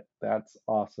legit. That's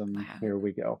awesome. Wow. Here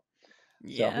we go.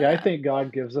 So yeah, I Yeah. think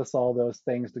God gives us all those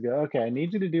things to go, okay, I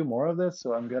need you to do more of this,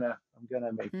 so I'm gonna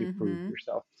make you prove Mhm.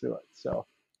 yourself to it. So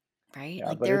Right? yeah,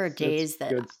 Like but it's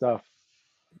good stuff.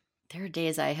 there are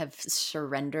days I have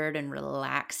surrendered and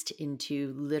relaxed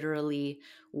into literally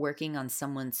working on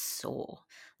someone's soul,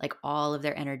 like all of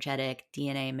their energetic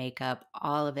DNA makeup,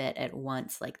 all of it at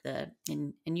once. Like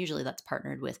and usually that's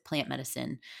partnered with plant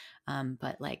medicine,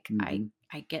 but like I Hmm.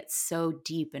 I get so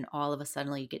deep, and all of a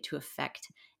sudden you get to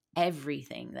affect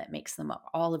everything that makes them up,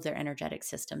 all of their energetic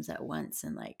systems at once,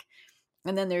 and like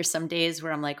and then there's some days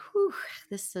where I'm like, whew,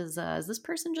 is this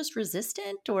person just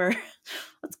resistant or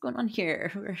what's going on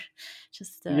here? We're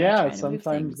just Yeah, trying to move sometimes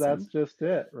things. that's And just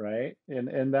it, right?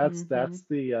 And that's hmm that's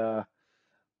the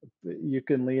you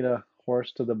can lead a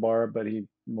horse to the bar, but he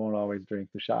won't always drink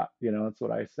the shot. That's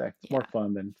what I say. It's more yeah,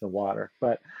 fun than to water.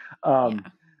 Um,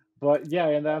 yeah. but yeah,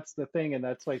 and that's the thing, and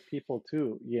that's like people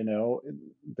too,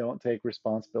 don't take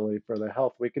responsibility for their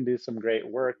health. We can do some great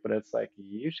work, but it's like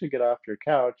you should get off your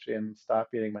couch and stop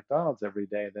eating McDonald's every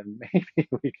day. Then maybe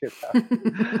we could have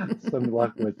some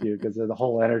luck with you because the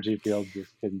whole energy field's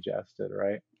just congested,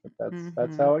 right? But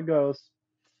that's hmm how it goes.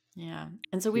 Yeah.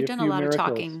 And so See we've a done a few lot of miracles.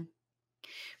 talking.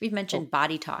 We've Oh, mentioned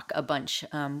body talk a bunch.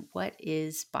 What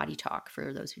is body talk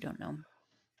for those who don't know?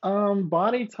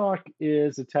 Body talk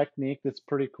is a technique that's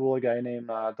pretty cool. A guy named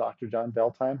Dr. John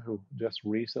Beltime, who just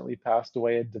recently passed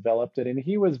away, had developed it. And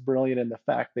he was brilliant in the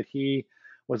fact that he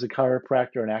was a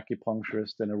chiropractor, an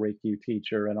acupuncturist, and a Reiki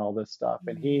teacher, and all this stuff.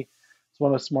 And Mm. he's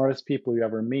one of the smartest people you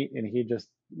ever meet. And he just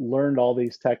learned all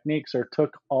these techniques, or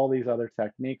took all these other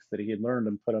techniques that he had learned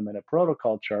and put them in a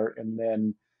protocol chart, and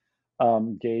then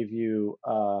gave you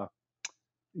a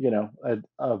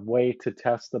way to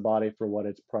test the body for what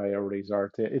its priorities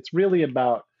are. It's really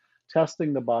about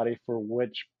testing the body for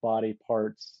which body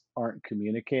parts aren't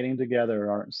communicating together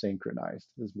or aren't synchronized,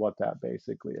 is what that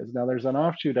basically is. Now there's an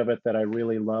offshoot of it that I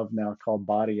really love now called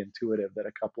body intuitive, that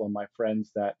a couple of my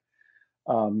friends that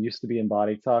used to be in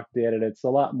body talk did, and it's a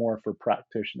lot more for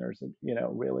practitioners. And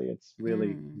really, it's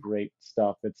really Mm. great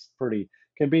stuff. It's pretty,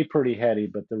 can be pretty heady,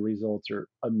 but the results are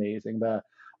amazing. The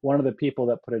One of the people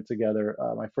that put it together,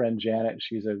 my friend Janet,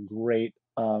 she's a great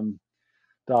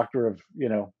doctor of,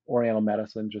 Oriental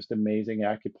medicine, just amazing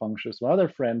acupuncturist. My other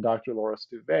friend, Dr. Laura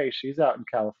Stuve, she's out in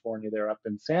California. They're up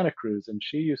in Santa Cruz, and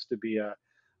she used to be a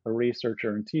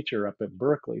researcher and teacher up at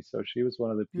Berkeley. So she was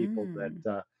one of the people that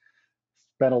Mm.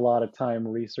 spent a lot of time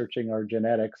researching our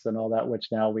genetics and all that,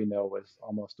 which now we know was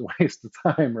almost a waste of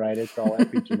time, right? It's all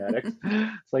epigenetics.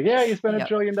 It's like, yeah, you spent a Yep.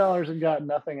 trillion dollars and got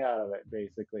nothing out of it,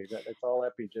 basically. That it's all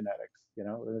epigenetics,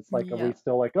 And it's like, are we Yep.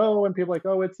 still like, oh, and people are like,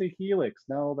 oh, it's a helix?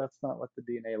 No, that's not what the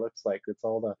DNA looks like. It's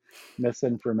all the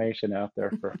misinformation out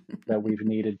there for that we've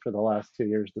needed for the last 2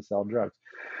 years to sell drugs.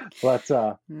 But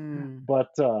Mm.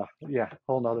 yeah,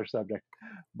 whole nother subject.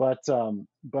 But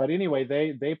anyway,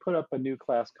 they put up a new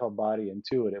class called Body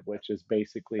Intuitive, which is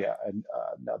basically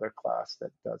another class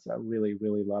that does. I really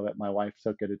really love it. My wife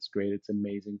took it. It's great. It's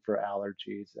amazing for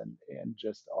allergies and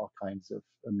just all kinds of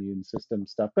immune system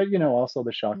stuff. But also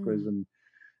the chakras Mm.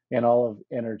 and all of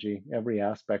energy, every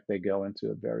aspect they go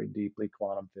into it very deeply.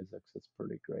 Quantum physics. It's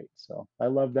pretty great. So I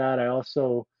love that. I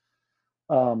also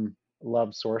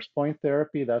love source point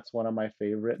therapy. That's one of my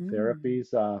favorite Mm.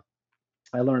 therapies.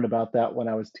 I learned about that when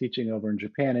I was teaching over in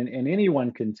Japan, and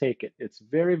anyone can take it. It's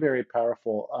very, very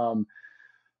powerful.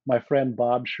 My friend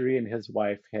Bob Shree and his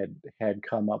wife had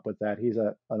come up with that. He's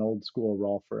an old school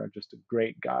rolfer, just a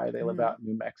great guy. They live Mm. out in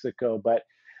New Mexico, but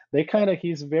they kind of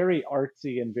he's very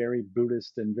artsy and very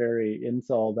Buddhist and very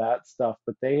into all that stuff.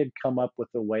 But they had come up with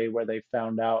a way where they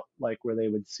found out like where they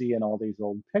would see in all these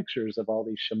old pictures of all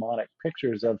these shamanic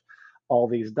pictures of all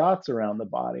these dots around the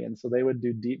body. And so they would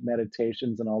do deep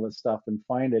meditations and all this stuff and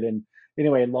find it. And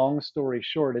anyway, long story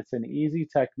short, it's an easy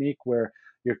technique where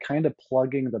you're kind of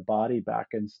plugging the body back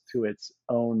into its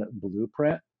own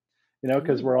blueprint,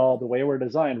 because we're all Ooh. the way we're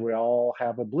designed, we all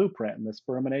have a blueprint, and the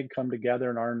sperm and egg come together,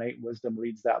 and our innate wisdom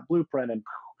reads that blueprint,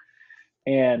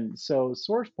 and so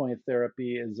source point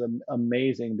therapy is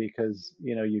amazing because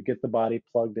you get the body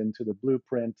plugged into the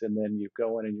blueprint, and then you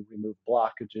go in and you remove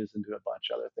blockages and do a bunch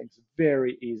of other things.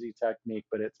 Very easy technique,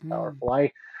 but it's Mm. powerful. In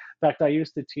fact, I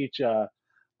used to teach a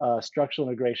structural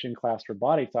integration class for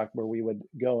Body Talk where we would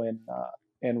go in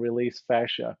and release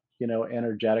fascia,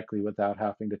 energetically without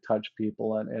having to touch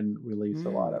people and release a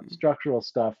lot of Mm. structural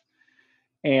stuff.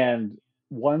 And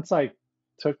once I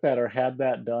took that or had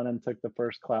that done and took the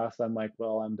first class, I'm like,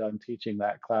 well, I'm done teaching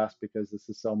that class because this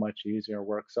is so much easier,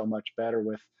 works so much better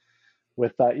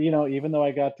with that. Even though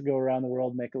I got to go around the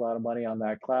world, make a lot of money on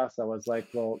that class, I was like,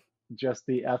 well, just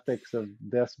the ethics of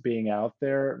this being out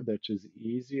there, which is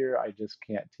easier, I just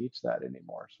can't teach that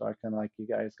anymore. So I kind of like, you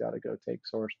guys got to go take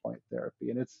source point therapy,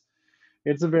 and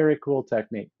it's a very cool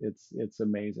technique. It's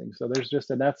amazing. So there's just,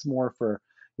 and that's more for,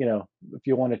 if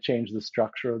you want to change the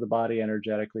structure of the body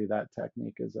energetically, that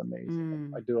technique is amazing.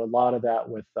 And I Mm. do a lot of that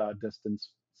with distance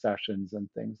sessions and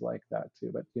things like that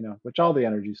too. But which all the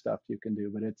energy stuff you can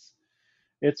do, but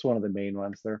it's one of the main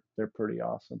ones. They're pretty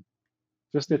awesome.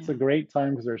 Just it's a Yeah. great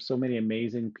time because there's so many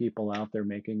amazing people out there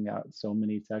making out so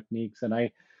many techniques, and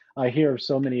I hear of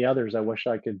so many others. I wish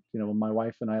I could, my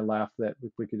wife and I laugh that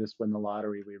if we could just win the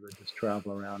lottery, we would just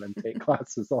travel around and take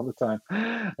classes all the time.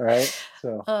 All right.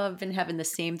 So I've been having the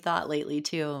same thought lately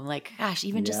too. I'm like, gosh,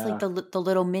 even just like yeah, the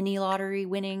little mini lottery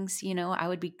winnings, I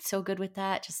would be so good with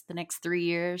that. Just the next 3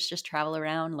 years, just travel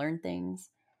around, learn things.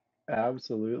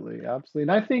 absolutely, absolutely.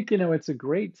 And I think, it's a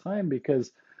great time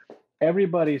because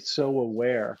everybody's so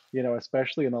aware,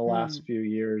 especially in the last Mm. few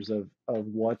years of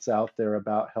what's out there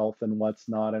about health and what's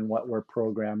not and what we're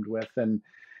programmed with.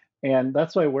 And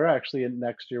that's why we're actually in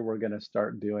next year, we're going to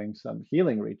start doing some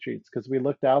healing retreats because we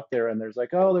looked out there and there's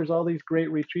like, oh, there's all these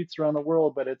great retreats around the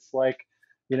world, but it's like,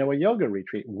 a yoga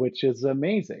retreat, which is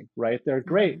amazing, right? They're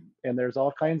great. Mhm. And there's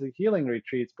all kinds of healing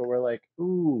retreats, but we're like,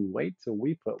 ooh, wait till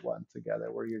we put one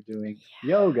together where you're doing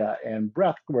Yeah. yoga and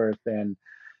breath work and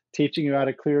teaching you how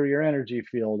to clear your energy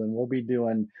field. And we'll be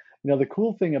doing, the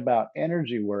cool thing about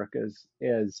energy work is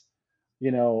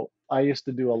I used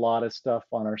to do a lot of stuff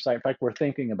on our site. In fact, we're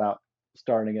thinking about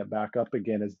starting it back up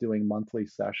again as doing monthly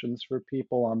sessions for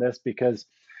people on this because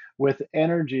with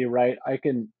energy, right, I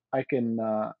can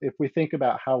if we think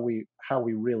about how we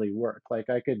really work, like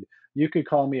you could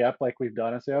call me up like we've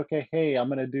done and say, okay, hey, I'm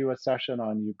going to do a session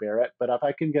on you, Barrett. But if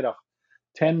I can get a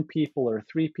 10 people or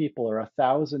 3 people or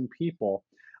 1,000 people,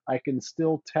 I can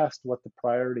still test what the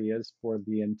priority is for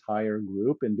the entire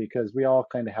group. And because we all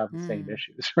kind of have the same Mm.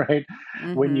 issues, right?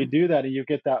 When you Mhm. do that and you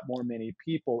get that more many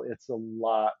people, it's a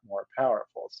lot more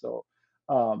powerful. So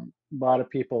a lot of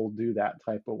people do that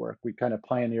type of work. We kind of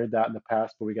pioneered that in the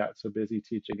past, but we got so busy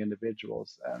teaching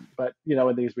individuals. But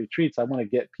in these retreats, I want to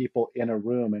get people in a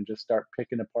room and just start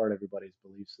picking apart everybody's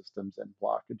belief systems and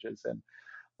blockages and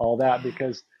all that Yeah.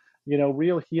 because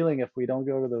real healing if we don't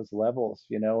go to those levels,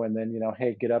 and then,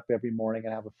 hey, get up every morning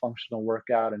and have a functional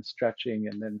workout and stretching,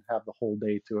 and then have the whole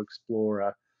day to explore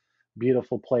a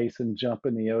beautiful place and jump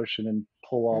in the ocean and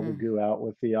pull all the Mm. goo out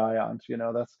with the ions.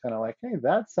 That's kind of like, hey,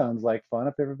 that sounds like fun.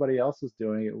 If everybody else is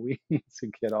doing it, we need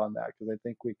to get on that, because I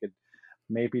think we could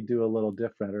maybe do a little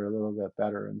different or a little bit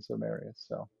better in some areas.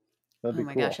 So that'd Oh be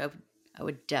my gosh, cool. I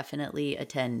would definitely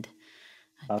attend.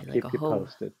 I'd I'll be like a keep you whole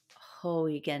posted. whole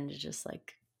weekend to just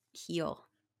like heal.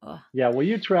 Oh, Yeah, well,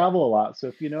 you travel a lot, so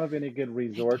if you know of any good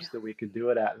I do. resorts that we could do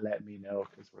it at, let me know,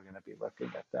 because we're going to be looking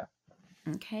at that.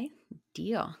 Okay,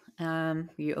 deal. Are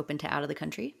you open to out of the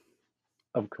country?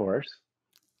 Of course.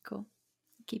 Cool.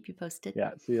 Keep you posted.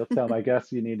 Yeah, so you'll tell them, I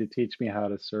guess you need to teach me how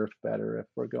to surf better if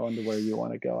we're going to where you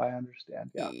want to go. I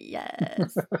understand. Yeah.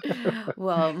 Yes.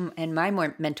 Well, and my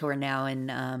mentor now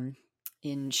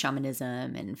in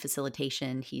shamanism and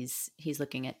facilitation, he's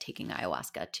looking at taking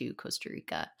ayahuasca to Costa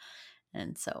Rica.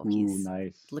 And so Ooh, he's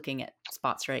nice. looking at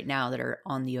spots right now that are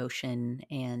on the ocean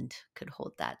and could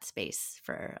hold that space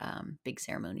for big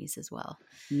ceremonies as well.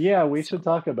 Yeah, we should So,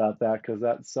 talk about that, because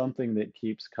that's something that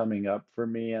keeps coming up for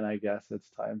me, and I guess it's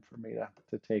time for me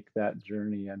to take that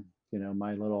journey. And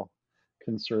my little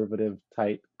conservative,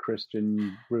 tight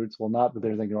Christian roots. Well, not that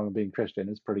there's anything wrong with being Christian;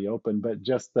 it's pretty open. But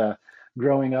just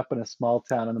growing up in a small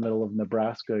town in the middle of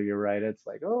Nebraska, you're right. It's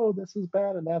like, oh, this is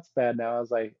bad and that's bad. Now,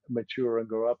 as I mature and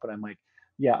grow up, and I'm like,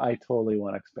 yeah, I totally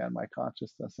want to expand my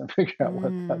consciousness and figure out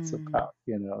what that's mm. about.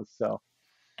 So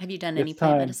Have you done any it's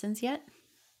plant time. medicines yet?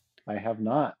 I have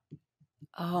not.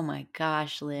 Oh my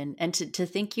gosh, Lynn. And to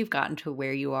think you've gotten to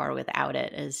where you are without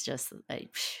it is just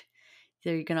like,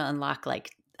 you're going to unlock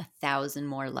like 1,000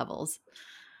 more levels.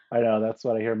 I know, that's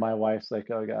what I hear. My wife's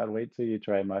like, "Oh God, wait till you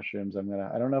try mushrooms. I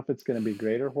don't know if it's gonna be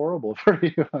great or horrible for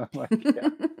you." I'm like, "Yeah,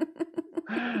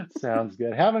 sounds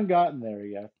good." Haven't gotten there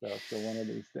yet though, so one of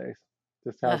these days.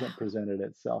 Just hasn't Ugh. presented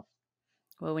itself.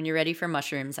 Well, when you're ready for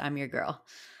mushrooms, I'm your girl.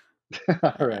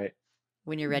 All But right.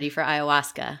 when you're ready for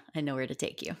ayahuasca, I know where to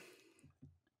take you.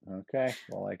 Okay.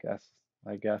 Well, I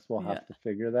guess we'll Yeah, have to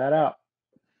figure that out.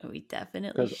 we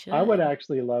definitely Because I would should.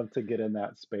 actually love to get in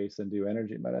that space and do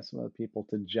energy medicine with people,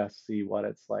 to just see what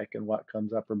it's like and what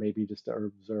comes up, or maybe just to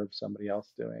observe somebody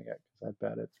else doing it, because I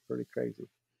bet it's pretty crazy.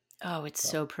 Oh, it's So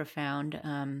so profound.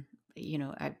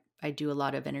 I do a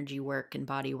lot of energy work and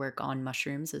body work on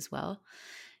mushrooms as well.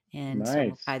 And so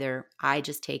nice. either I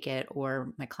just take it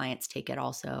or my clients take it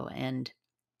also. And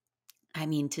I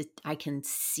mean, I can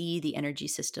see the energy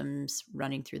systems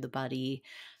running through the body.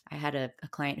 I had a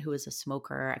client who was a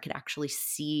smoker. I could actually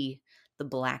see the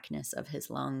blackness of his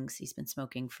lungs. He's been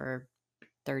smoking for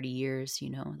 30 years,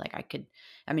 like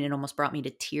I mean, it almost brought me to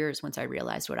tears once I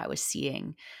realized what I was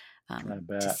seeing, I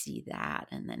to bet. see that.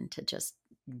 And then to just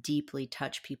deeply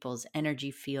touch people's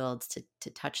energy fields, to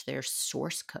touch their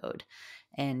source code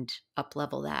and up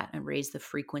level that and raise the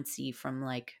frequency from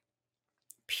like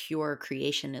pure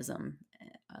creationism.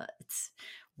 It's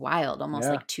wild, almost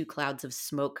Yeah. like two clouds of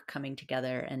smoke coming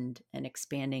together and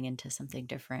expanding into something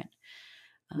different.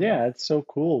 Um, Yeah, it's so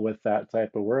cool with that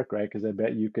type of work, right? Because I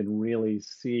bet you can really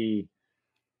see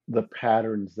the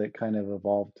patterns that kind of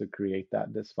evolve to create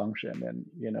that dysfunction, and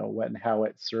when how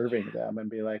it's serving yeah. them, and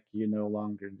be like, you no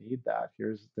longer need that.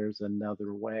 There's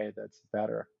another way that's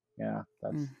better. Yeah,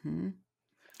 that's Hmm.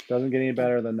 doesn't get any And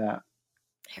better than that.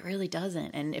 it really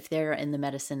doesn't. And if they're in the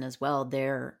medicine as well,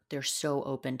 they're so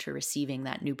open to receiving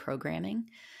that new programming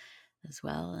as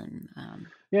well. And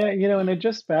Yeah, and yeah. it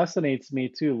just fascinates me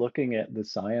too, looking at the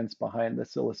science behind the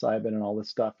psilocybin and all this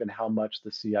stuff, and how much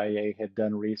the CIA had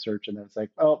done research, and then it's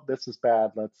like, oh, this is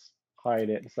bad, let's hide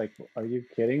it. It's like, are you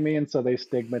kidding me? And so they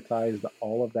stigmatized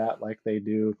all of that, like they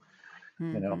do,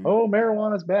 Hmm. oh,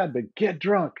 marijuana's bad, but get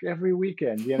drunk every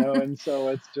weekend, and so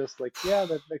it's just like, yeah,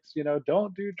 that makes,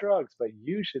 don't do drugs, but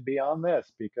you should be on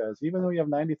this, because even though you have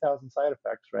 90,000 side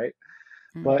effects, right?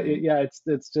 But Hmm. yeah,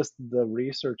 it's just the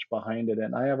research behind it.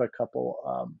 And I have a couple.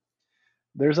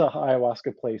 There's a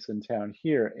ayahuasca place in town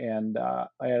here, and I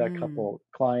had a Mm. couple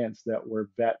clients that were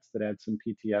vets that had some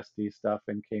PTSD stuff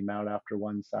and came out after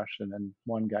one session. And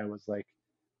one guy was like,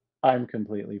 "I'm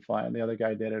completely fine." The other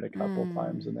guy did it a couple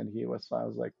times, and Mm. then he was fine. I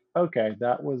was like, "Okay,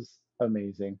 that was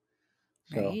amazing."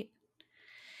 So Right.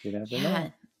 you never Yeah.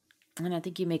 know. And I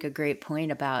think you make a great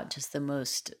point about just the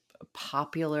most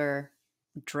popular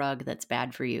drug that's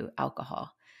bad for you,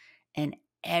 alcohol. And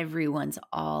everyone's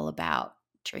all about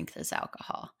drink this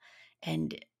alcohol.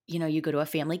 And you go to a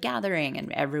family gathering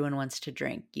and everyone wants to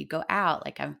drink. You go out,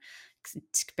 like I'm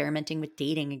experimenting with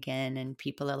dating again, and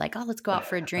people are like, "Oh, let's go out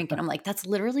for a drink." And I'm like, "That's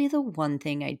literally the one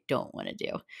thing I don't want to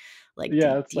do." Like,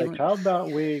 Yeah, it's do like, you how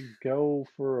about we go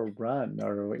for a run?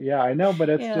 Or, yeah, I know, but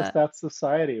it's just Yeah, that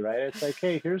society, right? It's like,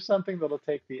 hey, here's something that'll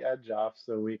take the edge off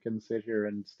so we can sit here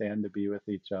and stand to be with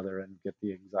each other and get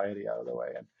the anxiety out of the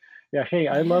way. And yeah, hey,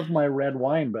 I love yeah, my red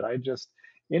wine, but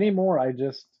anymore,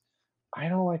 I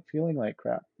don't like feeling like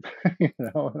crap, and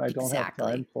I don't have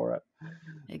time exactly. for it.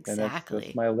 And it's just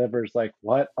Exactly. my liver's like,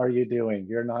 what are you doing?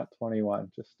 You're not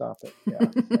 21. Just stop it.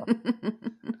 Yeah. So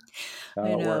that's I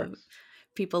how it know. works.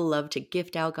 People love to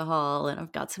gift alcohol, and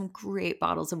I've got some great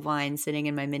bottles of wine sitting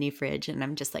in my mini fridge. And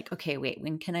I'm just like, okay, wait,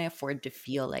 when can I afford to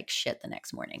feel like shit the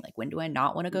next morning? Like, when do I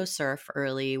not want to go surf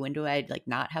early? When do I like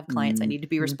not have clients I need to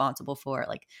be Mhm. responsible for?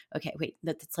 Like, okay, wait,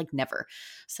 that's like never.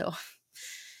 So,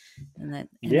 and then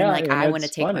Yeah, like and I want to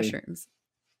it's take funny. mushrooms.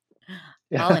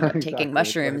 I'll end Yeah, up taking exactly.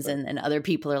 It's like mushrooms, that. and other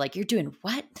people are like, "You're doing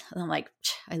what?" And I'm like,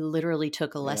 I literally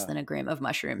took a less Yeah, than a gram of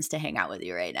mushrooms to hang out with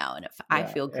you right now. And if I yeah.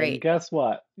 feel And great, guess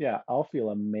what? Yeah, I'll feel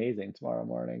amazing tomorrow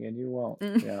morning, and you won't.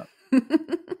 mm. Yeah.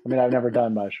 I mean, I've never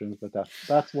done mushrooms, but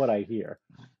that's what I hear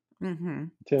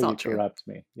It's until all you true. corrupt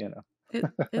me.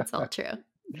 It's all true.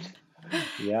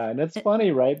 Yeah, and it's Eh,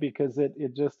 funny, right? Because it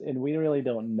just and we really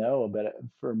don't know, but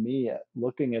for me,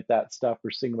 looking at that stuff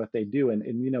or seeing what they do, and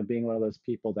being one of those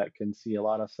people that can see a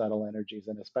lot of subtle energies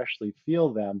and especially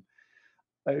feel them,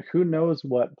 who knows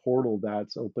what portal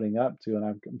that's opening up to? And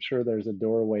I'm sure there's a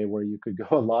doorway where you could go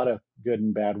a lot of good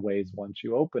and bad ways once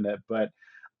you open it, but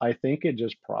I think it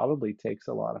just probably takes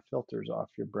a lot of filters off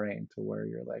your brain to where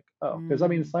you're like, oh, because I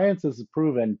mean, mm, science has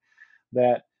proven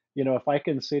that if I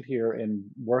can sit here and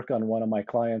work on one of my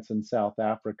clients in South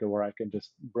Africa where I can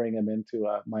just bring them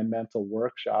into my mental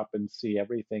workshop and see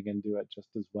everything and do it just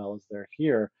as well as they're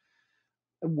here,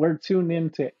 we're tuned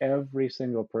into every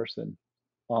single person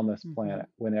on this mhm. planet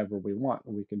whenever we want.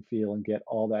 We can feel and get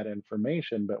all that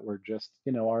information, but we're just,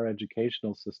 our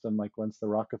educational system, like once the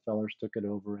Rockefellers took it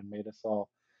over and made us all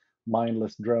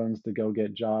mindless drones to go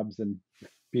get jobs and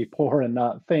be poor and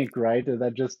not think, right?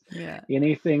 That just Yeah.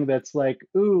 anything that's like,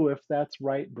 ooh, if that's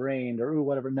right brained or ooh,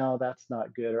 whatever, no, that's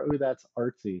not good, or ooh, that's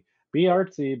artsy. Be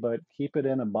artsy, but keep it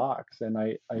in a box. And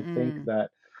I think Mm,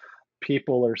 that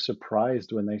people are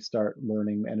surprised when they start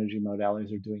learning energy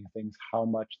modalities or doing things how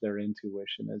much their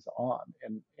intuition is on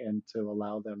and to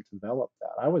allow them to develop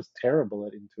that. I was terrible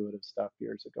at intuitive stuff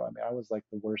years ago. I mean, I was like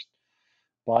the worst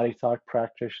body talk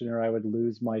practitioner. I would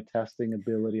lose my testing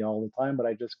ability all the time, but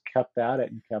I just kept at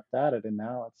it and kept at it, and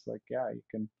now it's like, yeah,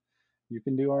 you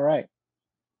can do all right.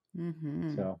 mhm.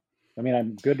 So I mean,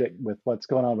 I'm good with what's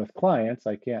going on with clients.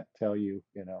 I can't tell you,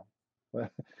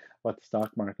 what, what the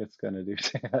stock market's going to do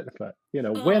yet, but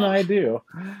when Ugh. I do,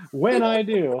 when I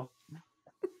do,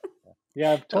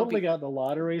 yeah, I've That'll totally be got the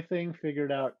lottery thing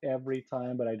figured out every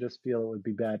time, but I just feel it would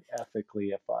be bad ethically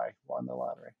if I won the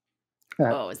lottery.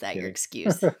 Oh, is Just that your kidding.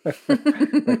 excuse?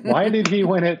 Like, why did he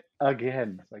win it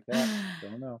again? It's like, yeah,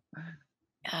 don't know.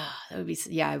 Ah, that would be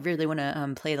yeah, I really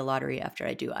wanna, play the lottery after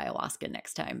I do ayahuasca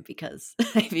next time, because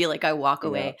I feel like I walk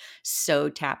Yeah. away so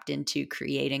tapped into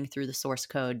creating through the source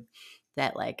code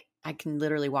that, like, I can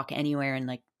literally walk anywhere and,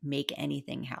 like, make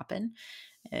anything happen,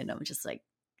 and I'm just like,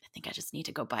 "I think I just need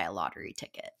to go buy a lottery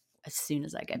ticket as soon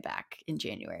as I get back in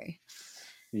January."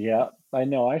 Yeah, I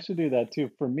know. I should do that too.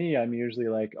 For me, I'm usually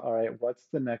like, all right, what's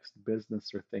the next business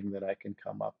or thing that I can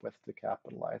come up with to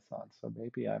capitalize on? So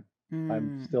maybe I'm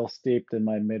Mm. still steeped in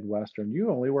my Midwestern. You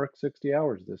only work 60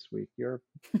 hours this week. You're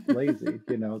lazy.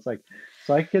 It's like,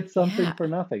 so I get something Yeah. for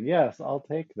nothing. Yes, I'll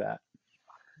take that.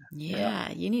 Yeah.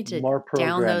 Yeah, you need to More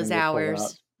down those programming to pull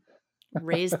out. hours,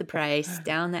 raise the price,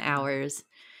 down the hours,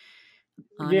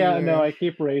 honor Yeah, no, your I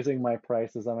keep raising my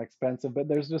prices. I'm expensive, but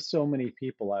there's just so many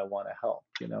people I want to help,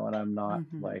 and I'm not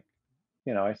Mhm. like,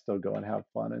 I still go and have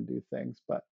fun and do things,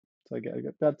 but so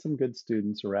got some good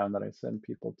students around that I send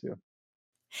people to.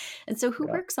 And so who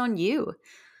Yeah. works on you?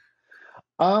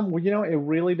 Well, it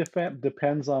really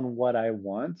depends on what I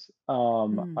want.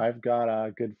 Mm, I've got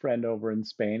a good friend over in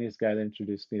Spain. He's the guy that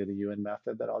introduced me to the UN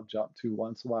method that I'll jump to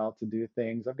once in a while to do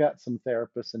things. I've got some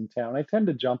therapists in town. I tend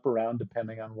to jump around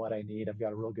depending on what I need. I've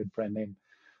got a real good friend named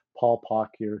Paul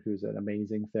Pock here, who's an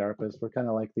amazing therapist. We're kind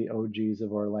of like the OGs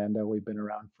of Orlando. We've been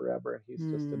around forever. He's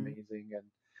just mm, amazing. And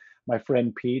my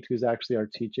friend Pete, who's actually our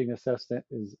teaching assistant,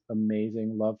 is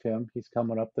amazing. Love him. He's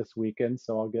coming up this weekend,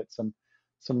 so I'll get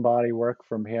some body work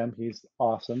from him. He's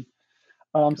awesome.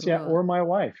 So yeah, cool. or my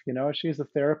wife, she's a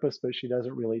therapist, but she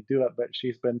doesn't really do it. But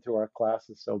she's been through our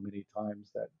classes so many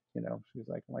times that, she's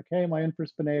like, I'm like, hey, my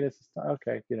infraspinatus is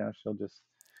okay.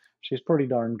 She's pretty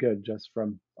darn good just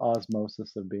from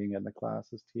osmosis of being in the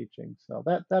classes teaching. So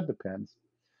that depends.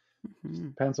 Hmm.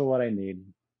 Depends on what I need.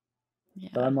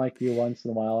 But Yeah. I'm like you once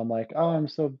in a while. I'm like, oh, I'm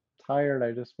so tired.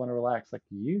 I just want to relax. Like,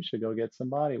 you should go get some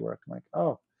body work. I'm like,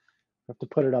 oh, I have to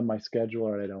put it on my schedule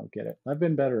or I don't get it. I've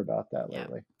been better about that Yeah.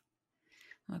 lately.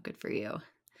 Well, good for you.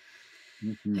 I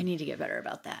Hmm. need to get better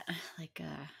about that. Like,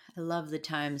 I love the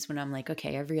times when I'm like,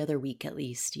 okay, every other week at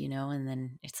least, and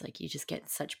then it's like you just get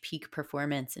such peak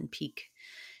performance and peak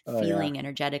Oh yeah. feeling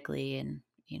energetically. And,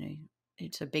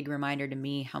 it's a big reminder to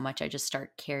me how much I just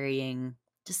start carrying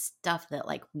just stuff that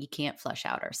like we can't flush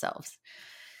out ourselves.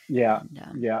 Yeah.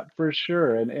 And, Yeah, for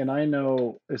sure. And I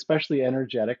know, especially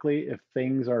energetically, if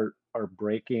things are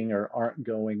breaking or aren't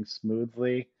going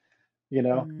smoothly,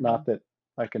 not mm, that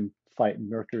I can fight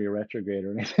Mercury retrograde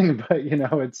or anything, but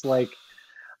it's like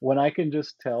when I can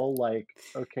just tell, like,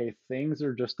 okay, things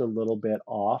are just a little bit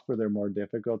off or they're more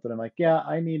difficult, then I'm like, yeah,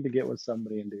 I need to get with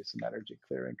somebody and do some energy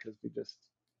clearing because we just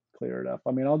clear it up.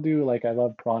 I mean, I'll do, like, I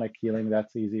love pranic healing.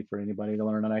 That's easy for anybody to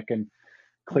learn, and I can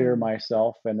clear mm,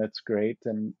 myself, and it's great,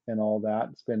 and all that.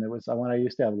 It was when I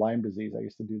used to have Lyme disease, I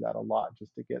used to do that a lot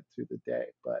just to get through the day.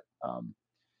 But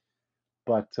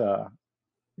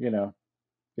you know,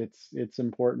 it's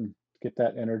important to get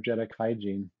that energetic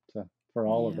hygiene to for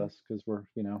all of yeah. us because we're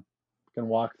can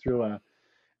walk through a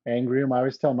angry room. I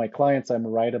always tell my clients I'm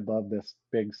right above this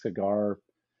big cigar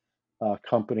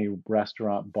company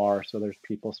restaurant bar, so there's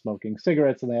people smoking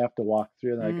cigarettes and they have to walk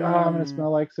through. And they're like, "Oh, I'm gonna Mm.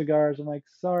 smell like cigars." I'm like,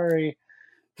 "Sorry,"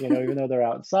 even though they're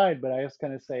outside. But I just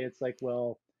kind of say it's like,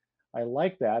 well, I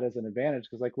like that as an advantage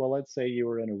because, like, well, let's say you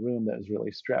were in a room that was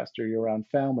really stressed, or you're around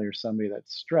family or somebody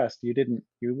that's stressed. You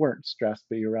weren't stressed,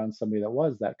 but you're around somebody that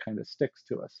was. That kind of sticks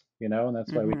to us, and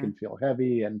that's why we Mm-hmm. can feel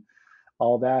heavy and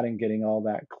all that. And getting all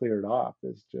that cleared off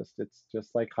it's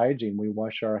just like hygiene. We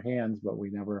wash our hands, but we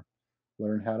never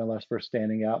learn how to unless we're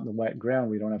standing out in the wet ground.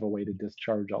 We don't have a way to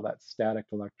discharge all that static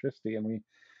electricity, and we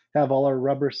have all our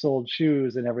rubber soled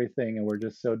shoes and everything, and we're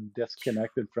just so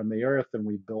disconnected from the earth, and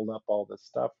we build up all this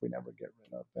stuff we never get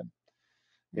rid of. And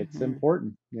it's Mm-hmm.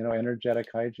 important. Energetic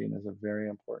hygiene is a very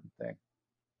important thing.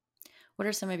 What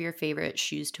are some of your favorite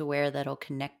shoes to wear that'll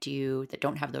connect you that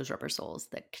don't have those rubber soles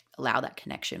that allow that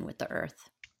connection with the earth?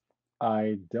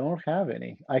 I don't have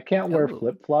any. I can't wear Oh.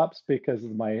 flip flops because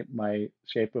of my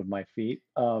shape of my feet.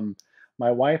 My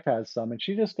wife has some, and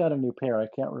she just got a new pair. I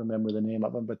can't remember the name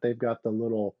of them, but they've got the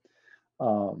little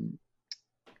um,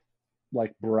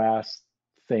 like brass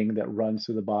thing that runs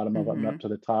through the bottom of it and up Mm-hmm. to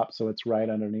the top, so it's right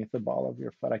underneath the ball of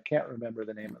your foot. I can't remember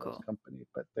the name Oh, of those cool. companies,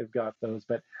 but they've got those.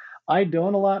 But I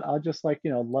don't a lot. I'll just like,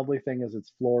 lovely thing is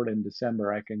it's Florida in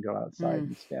December. I can go outside Mm.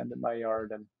 and stand in my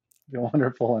yard and feel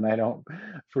wonderful, and I don't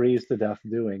freeze to death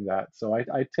doing that. So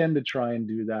I tend to try and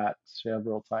do that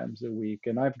several times a week.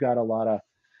 And I've got a lot of,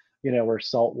 or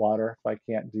salt water. If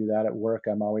I can't do that at work,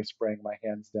 I'm always spraying my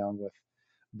hands down with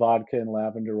vodka and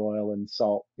lavender oil and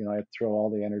salt. I throw all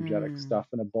the energetic Mm. stuff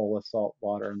in a bowl of salt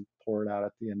water and pour it out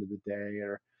at the end of the day,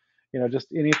 or just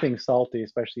anything salty,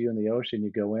 especially in the ocean. You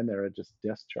go in there, it just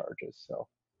discharges. So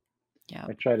Yeah.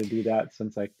 I try to do that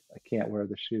since I can't wear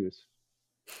the shoes.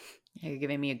 You're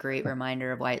giving me a great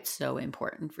reminder of why it's so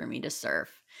important for me to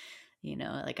surf.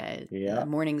 Like Yeah.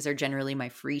 mornings are generally my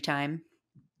free time,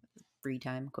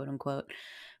 quote unquote.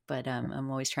 But I'm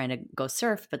always trying to go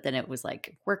surf. But then it was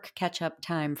like work catch up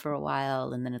time for a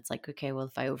while. And then it's like, okay, well,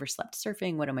 if I overslept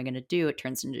surfing, what am I going to do? It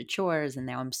turns into chores. And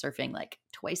now I'm surfing like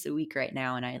twice a week right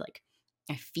now. And I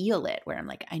feel it where I'm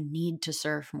like, I need to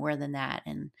surf more than that.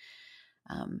 And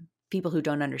people who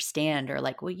don't understand are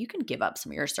like, well, you can give up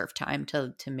some of your surf time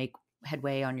to make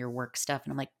headway on your work stuff.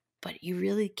 And I'm like, but you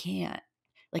really can't.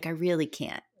 Like, I really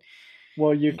can't.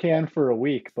 Well, you It, can for a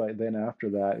week, but then after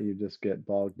that, you just get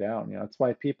bogged down. That's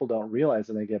why people don't realize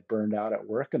and they get burned out at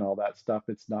work and all that stuff.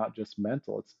 It's not just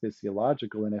mental, it's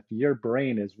physiological. And if your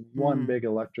brain is one big mm,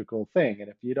 electrical thing, and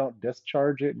if you don't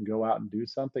discharge it and go out and do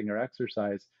something or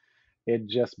exercise, it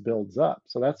just builds up.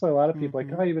 So that's why a lot of people are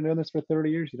like, mm-hmm, oh, you've been doing this for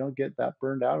 30 years, you don't get that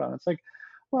burned out on. It's like,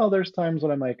 well, there's times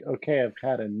when I'm like, okay, I've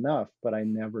had enough, but I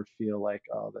never feel like,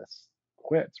 oh, this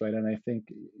quits, right? And I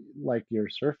think like you're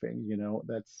surfing,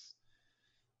 that's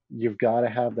you've got to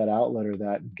have that outlet or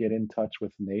that get in touch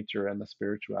with nature and the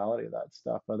spirituality of that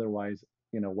stuff. Otherwise,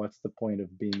 what's the point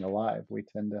of being alive? We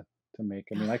tend to make,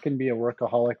 I mean, I can be a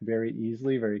workaholic very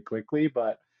easily, very quickly,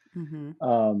 but mm-hmm.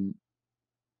 um,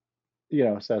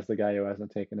 says the guy who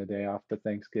hasn't taken a day off to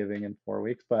Thanksgiving in 4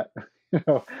 weeks, but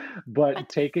but What?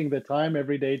 taking the time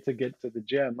every day to get to the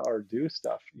gym or do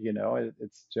stuff,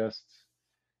 it's just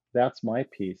that's my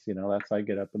piece. That's I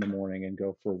get up in the morning and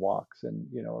go for walks and,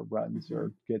 runs Mm-hmm.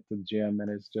 or get to the gym, and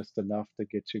it's just enough to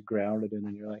get you grounded. And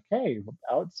then you're like, hey,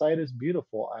 outside is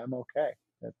beautiful. I'm okay.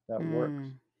 That works.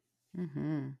 Mm,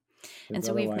 mm-hmm. And because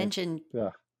so otherwise, yeah.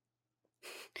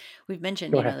 we've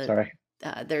mentioned, Go you know, ahead. that Sorry.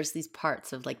 there's these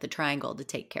parts of like the triangle to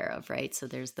take care of, right? So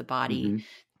there's the body, Hmm.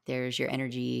 there's your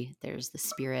energy, there's the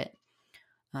spirit.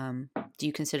 Do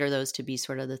you consider those to be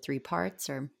sort of the three parts,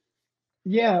 or?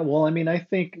 Yeah, well, I mean, I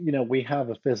think, we have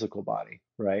a physical body,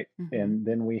 right? Hmm. And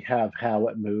then we have how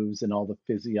it moves and all the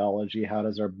physiology. How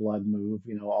does our blood move?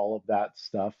 All of that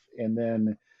stuff. And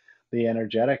then the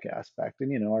energetic aspect.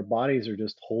 And, our bodies are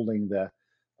just holding the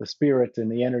spirit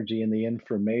and the energy and the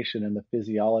information, and the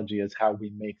physiology is how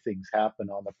we make things happen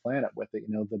on the planet with it,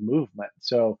 the movement.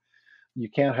 So you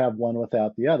can't have one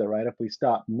without the other, right? If we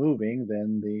stop moving,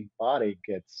 then the body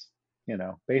gets,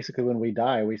 basically when we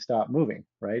die, we stop moving,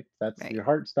 right? That's Right. your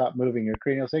heart stop moving, your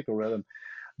craniosacral rhythm.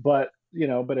 But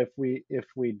if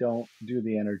we don't do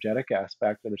the energetic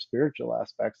aspect or the spiritual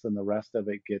aspects, then the rest of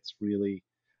it gets really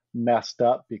messed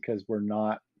up because we're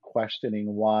not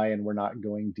questioning why, and we're not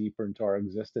going deeper into our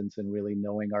existence and really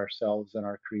knowing ourselves and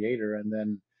our creator. And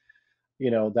then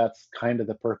that's kind of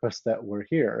the purpose that we're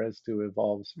here, is to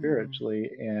evolve Mm, spiritually.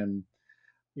 And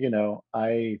you know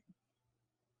i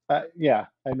yeah,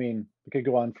 I mean, we could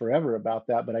go on forever about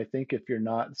that, but I think if you're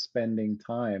not spending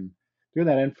time doing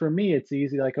that, and for me it's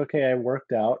easy, like, okay, I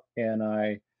worked out and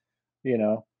I you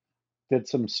know did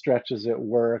some stretches at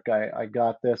work. I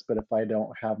got this, but if I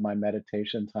don't have my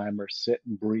meditation time or sit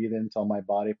and breathe into all my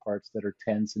body parts that are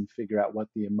tense and figure out what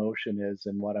the emotion is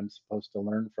and what I'm supposed to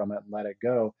learn from it and let it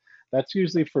go, that's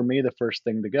usually for me the first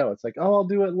thing to go. It's like, oh, I'll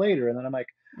do it later. And then I'm like,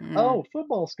 mm, oh,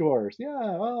 football scores. Yeah,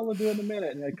 well, I'll do it in a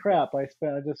minute. And like, crap, I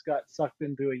just got sucked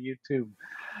into a YouTube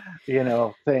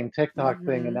thing, TikTok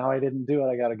thing, and mhm. now I didn't do it.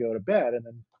 I got to go to bed. And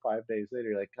then 5 days later,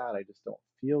 you're like, God, I just don't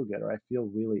feel good, or I feel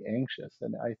really anxious.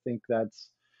 And I think that's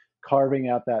carving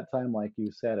out that time, like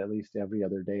you said, at least every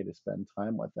other day to spend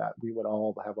time with that. We would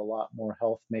all have a lot more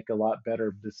health, make a lot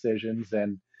better decisions,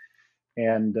 and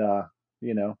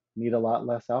need a lot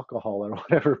less alcohol or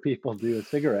whatever people do,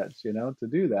 cigarettes, to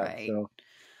do that. Right. So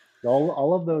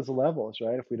all of those levels,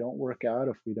 right? If we don't work out,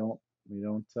 if we don't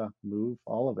move,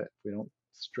 all of it, if we don't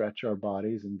stretch our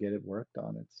bodies and get it worked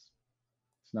on, it's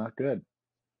not good.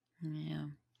 Yeah.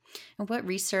 And what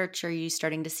research are you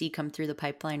starting to see come through the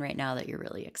pipeline right now that you're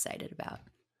really excited about?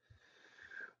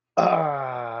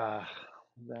 Ah,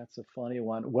 that's a funny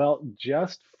one. Well,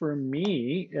 just for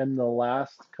me, in the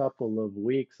last couple of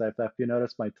weeks, if you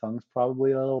notice, my tongue's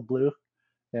probably a little blue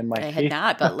in my I had teeth.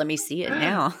 not, but let me see it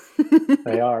now.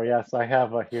 They are, yes. I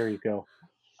have a, here you go.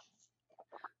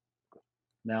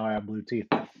 Now I have blue teeth.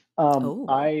 Oh,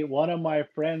 I One of my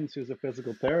friends who's a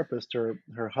physical therapist,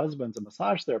 her husband's a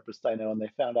massage therapist, I know, and they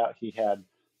found out he had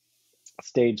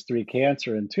stage 3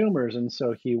 cancer and tumors, and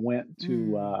so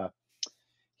mm,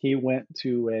 he went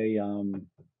to a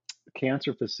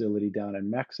cancer facility down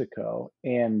in Mexico.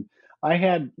 And I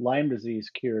had Lyme disease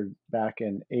cured back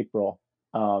in April.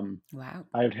 Um, wow.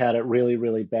 I'd had it really,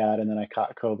 really bad, and then I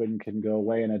caught COVID and couldn't go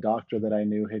away. And a doctor that I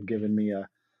knew had given me a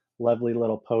lovely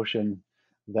little potion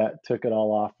that took it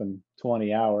all off in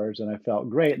 20 hours, and I felt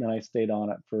great. And then I stayed on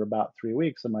it for about 3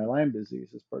 weeks, and my Lyme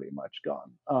disease is pretty much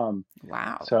gone.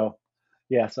 Wow. So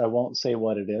yes, I won't say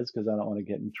what it is because I don't want to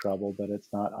get in trouble, but it's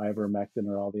not ivermectin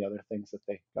or all the other things that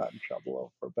they got in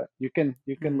trouble over. But you can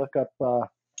Mm, look up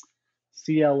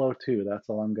CLO2. That's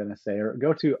all I'm going to say. Or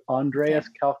go to okay.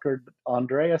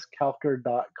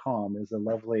 andreaskalker.com is a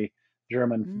lovely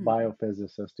German Mm,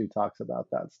 biophysicist who talks about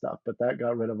that stuff. But that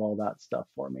got rid of all that stuff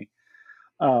for me.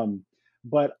 Um,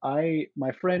 but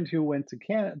my friend who went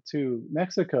to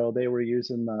Mexico, they were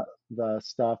using the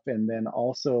stuff, and then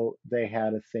also they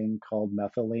had a thing called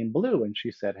methylene blue, and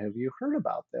she said, "Have you heard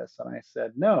about this?" And I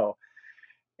said, "No."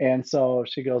 And so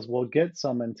she goes, "Well, get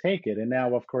some and take it." And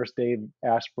now, of course, Dave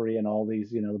Asprey and all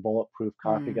these, the bulletproof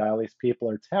coffee mm, guy, all these people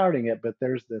are touting it, but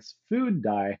there's this food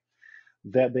dye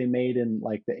that they made in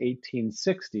like the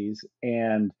 1860s,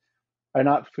 and or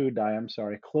not food dye, I'm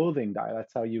sorry, clothing dye.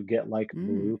 That's how you get like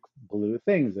mm, blue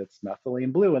things. It's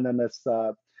methylene blue. And then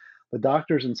the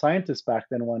doctors and scientists back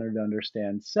then wanted to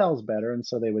understand cells better, and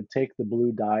so they would take the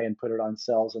blue dye and put it on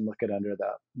cells and look at under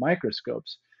the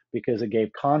microscopes because it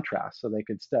gave contrast, so they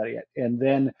could study it. And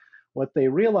then what they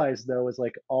realized though is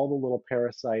like all the little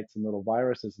parasites and little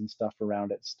viruses and stuff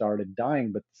around it started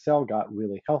dying, but the cell got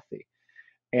really healthy.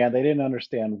 And they didn't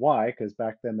understand why, because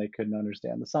back then they couldn't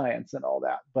understand the science and all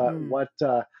that. But mm, what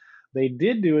they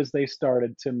did do is they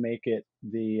started to make it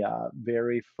the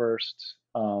very first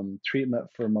treatment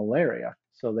for malaria.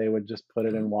 So they would just put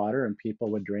it in oh, water and people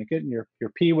would drink it, and your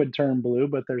pee would turn blue,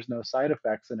 but there's no side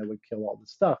effects and it would kill all the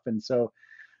stuff. And so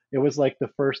it was like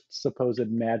the first supposed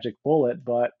magic bullet.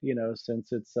 But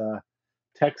since it's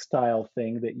textile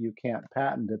thing that you can't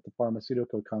patent at the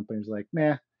pharmaceutical companies, like,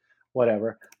 meh,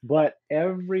 whatever. But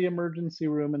every emergency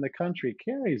room in the country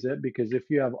carries it because if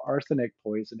you have arsenic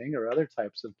poisoning or other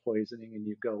types of poisoning and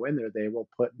you go in there, they will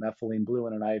put methylene blue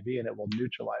in an IV and it will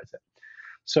neutralize it.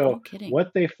 No So kidding.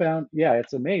 what they found, yeah,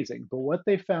 it's amazing. But what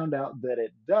they found out that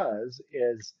it does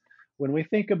is when we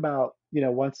think about,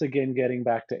 once again, getting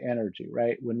back to energy,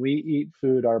 right? When we eat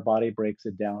food, our body breaks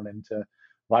it down into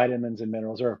vitamins and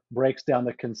minerals, or breaks down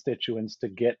the constituents to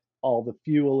get all the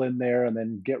fuel in there and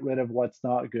then get rid of what's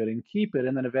not good and keep it.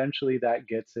 And then eventually that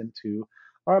gets into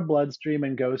our bloodstream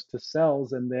and goes to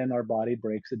cells. And then our body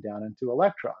breaks it down into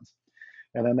electrons.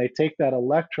 And then they take that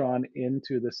electron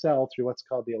into the cell through what's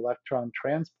called the electron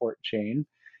transport chain.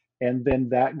 And then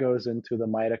that goes into the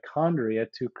mitochondria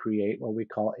to create what we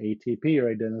call ATP,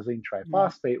 or adenosine Mm.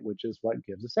 triphosphate, which is what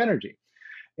gives us energy.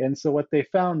 And so what they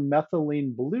found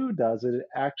methylene blue does, it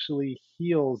actually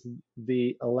heals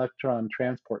the electron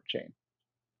transport chain,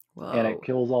 and it Whoa.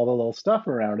 kills all the little stuff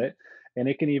around it. And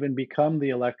it can even become the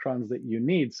electrons that you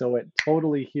need. So it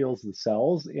totally heals the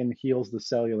cells and heals the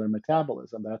cellular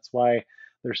metabolism. That's why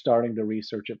they're starting to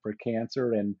research it for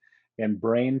cancer and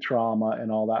brain trauma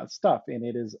and all that stuff. And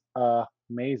it is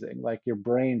amazing. Like your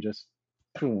brain just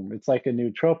boom. It's like a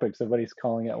nootropic. Somebody's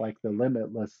calling it like the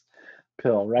limitless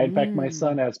pill, right? In fact, my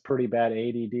son Mm. has pretty bad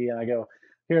ADD, and I go,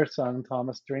 here, son,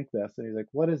 Thomas, drink this. And he's like,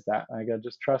 what is that? And I go,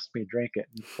 just trust me, drink it.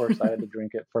 And of course, I had to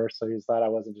drink it first. So he thought I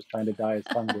wasn't just trying to die his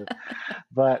hunger.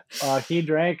 But he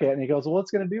drank it and he goes, well,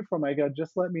 what's going to do for him? I go,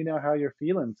 just let me know how you're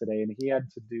feeling today. And he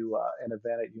had to do an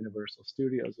event at Universal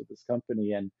Studios with this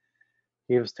company. And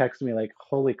he was texting me like,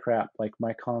 holy crap, like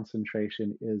my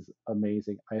concentration is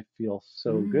amazing. I feel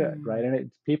so good, right? Mm.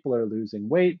 And people are losing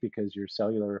weight because your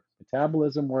cellular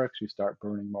metabolism works. You start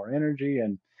burning more energy,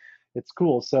 and it's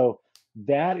cool. So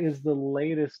that is the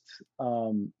latest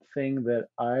thing that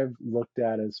I've looked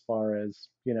at as far as,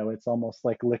 it's almost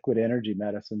like liquid energy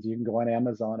medicines. You can go on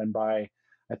Amazon and buy,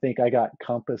 I think I got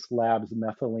Compass Labs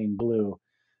methylene blue,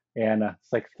 and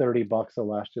it's like $30. It'll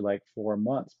last you like 4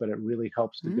 months, but it really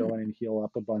helps to go in Mm. and heal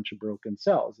up a bunch of broken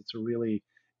cells. It's a really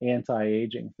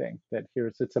anti-aging thing that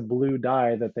it's a blue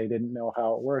dye that they didn't know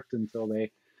how it worked until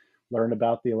they learn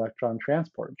about the electron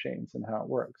transport chains and how it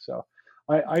works. So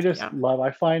I just Yeah.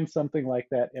 I find something like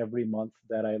that every month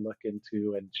that I look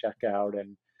into and check out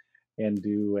and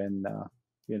do, and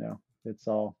it's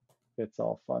all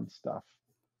fun stuff.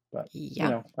 But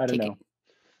Yeah. I don't Take know. it.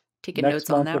 Taking Next notes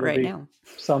on month that it'll right be now.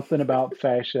 something about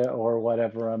fascia or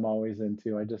whatever I'm always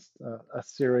into. I just a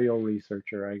serial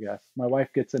researcher, I guess. My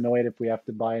wife gets annoyed if we have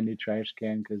to buy a new trash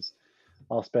can because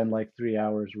I'll spend like 3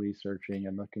 hours researching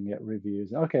and looking at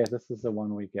reviews. Okay, this is the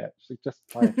one we get. She's like, just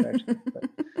buy a trash can. But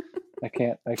I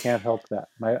can't help that.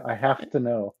 I have to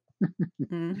know.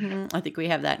 I think we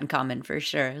have that in common for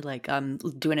sure. Like I'm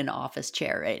doing an office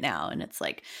chair right now, and it's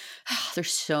like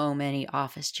there's so many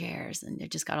office chairs, and you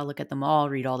just got to look at them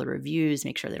all, read all the reviews,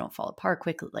 make sure they don't fall apart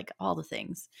quickly, like all the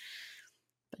things.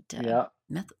 But Yeah.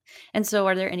 meth- and so,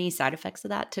 are there any side effects of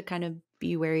that to kind of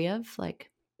be wary of? Like,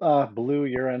 Blue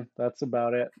urine. That's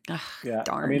about it. Yeah. I mean,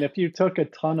 darn. if you took a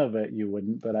ton of it, you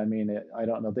wouldn't. But I mean, I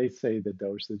don't know. They say the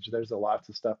dosage. There's a lots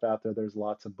of stuff out there. There's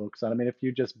lots of books on. I mean, if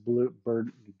you just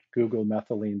Google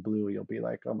methylene blue, you'll be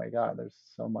like, oh my God, there's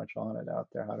so much on it out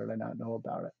there. How did I not know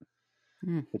about it?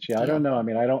 But yeah, I don't Deal. know. I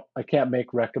mean, I can't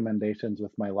make recommendations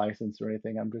with my license or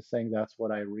anything. I'm just saying that's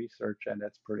what I research, and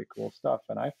it's pretty cool stuff,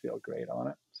 and I feel great on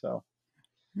it. So,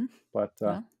 Hmm. but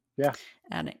Well, yeah,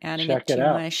 adding it check it to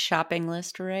out. my shopping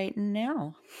list right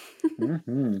now.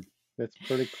 It's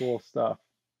pretty cool stuff.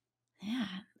 Yeah.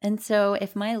 And so,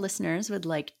 if my listeners would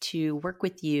like to work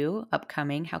with you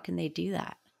upcoming, how can they do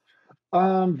that?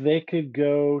 They could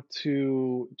go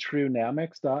to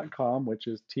trunamics.com, which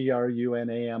is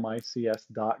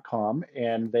trunamics.com,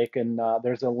 and they can,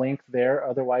 there's a link there.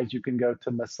 Otherwise, you can go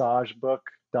to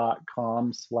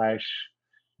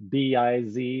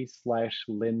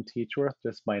massagebook.com/biz/Lynn Teachworth,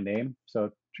 just my name. So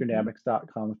Mhm.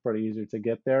 trunamics.com is pretty easy to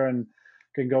get there, and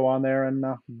can go on there and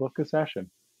book a session.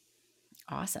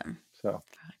 Awesome. So,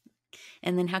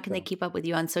 And then, how can they so keep up with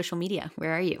you on social media?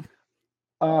 Where are you?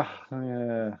 I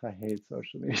hate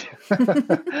social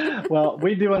media. Well,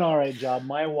 we do an all right job.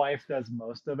 My wife does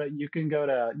most of it. You can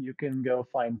go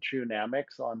find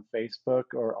Trunamics on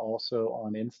Facebook or also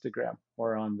on Instagram.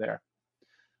 We're on there.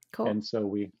 Cool. And so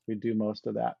we do most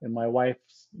of that. And my wife,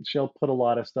 she'll put a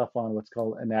lot of stuff on what's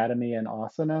called anatomy and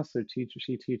asana. So she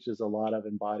teaches a lot of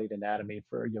embodied anatomy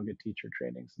for yoga teacher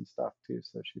trainings and stuff too.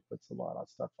 So she puts a lot of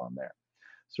stuff on there.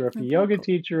 So if Oh, you're a very yoga cool.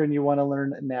 teacher and you want to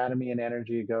learn anatomy and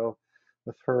energy, go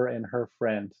with her and her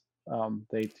friend.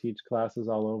 They teach classes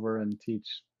all over and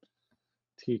teach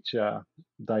teach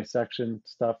dissection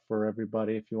stuff for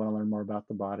everybody if you want to learn more about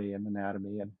the body and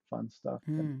anatomy and fun stuff.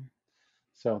 And Mm,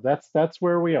 so that's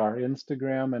where we are,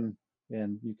 Instagram,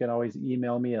 and you can always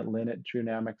email me at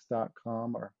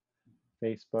lynn@truenamics.com or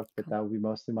Facebook, but cool. that would be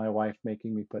mostly my wife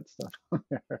making me put stuff on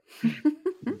there.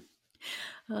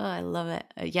 Oh, I love it.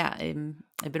 Yeah,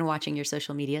 I've been watching your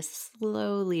social media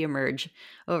slowly emerge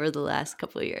over the last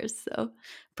couple of years. So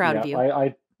proud of Yeah,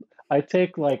 you. I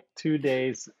take like 2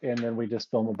 days and then we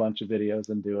just film a bunch of videos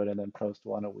and do it and then post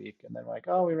one a week and then like,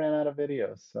 oh, we ran out of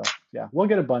videos. So yeah, we'll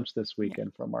get a bunch this Yeah,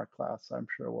 weekend from our class. I'm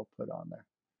sure we'll put on there.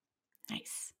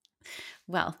 nice.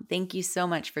 Well, thank you so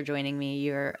much for joining me.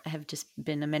 You have just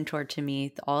been a mentor to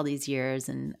me all these years,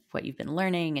 and what you've been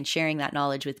learning and sharing that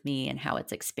knowledge with me, and how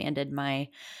it's expanded my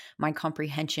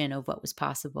comprehension of what was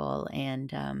possible.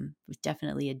 And it was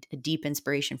definitely a deep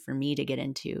inspiration for me to get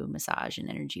into massage and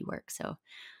energy work. So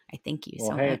I thank you Well,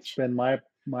 so hey, it's much. been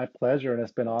my pleasure, and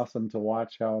it's been awesome to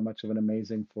watch how much of an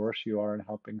amazing force you are in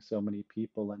helping so many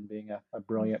people and being a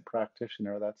brilliant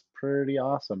practitioner. That's pretty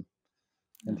awesome.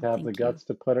 And Oh, to have the thank you. guts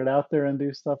to put it out there and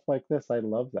do stuff like this, I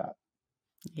love that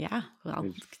Yeah. Well,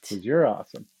 because you're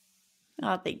awesome.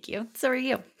 oh, thank you. So are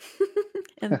you.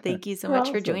 And thank you so You're much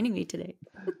for awesome. joining me today.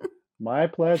 My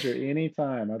pleasure.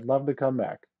 Anytime. I'd love to come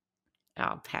back.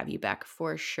 I'll have you back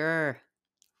for sure.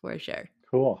 For sure.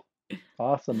 Cool.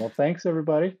 Awesome. Well, thanks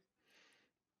everybody.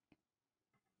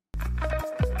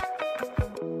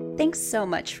 Thanks so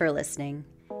much for listening.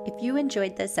 If you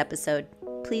enjoyed this episode,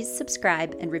 please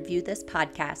subscribe and review this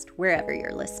podcast wherever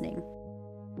you're listening.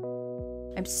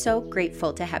 I'm so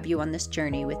grateful to have you on this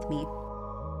journey with me.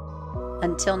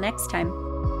 Until next time.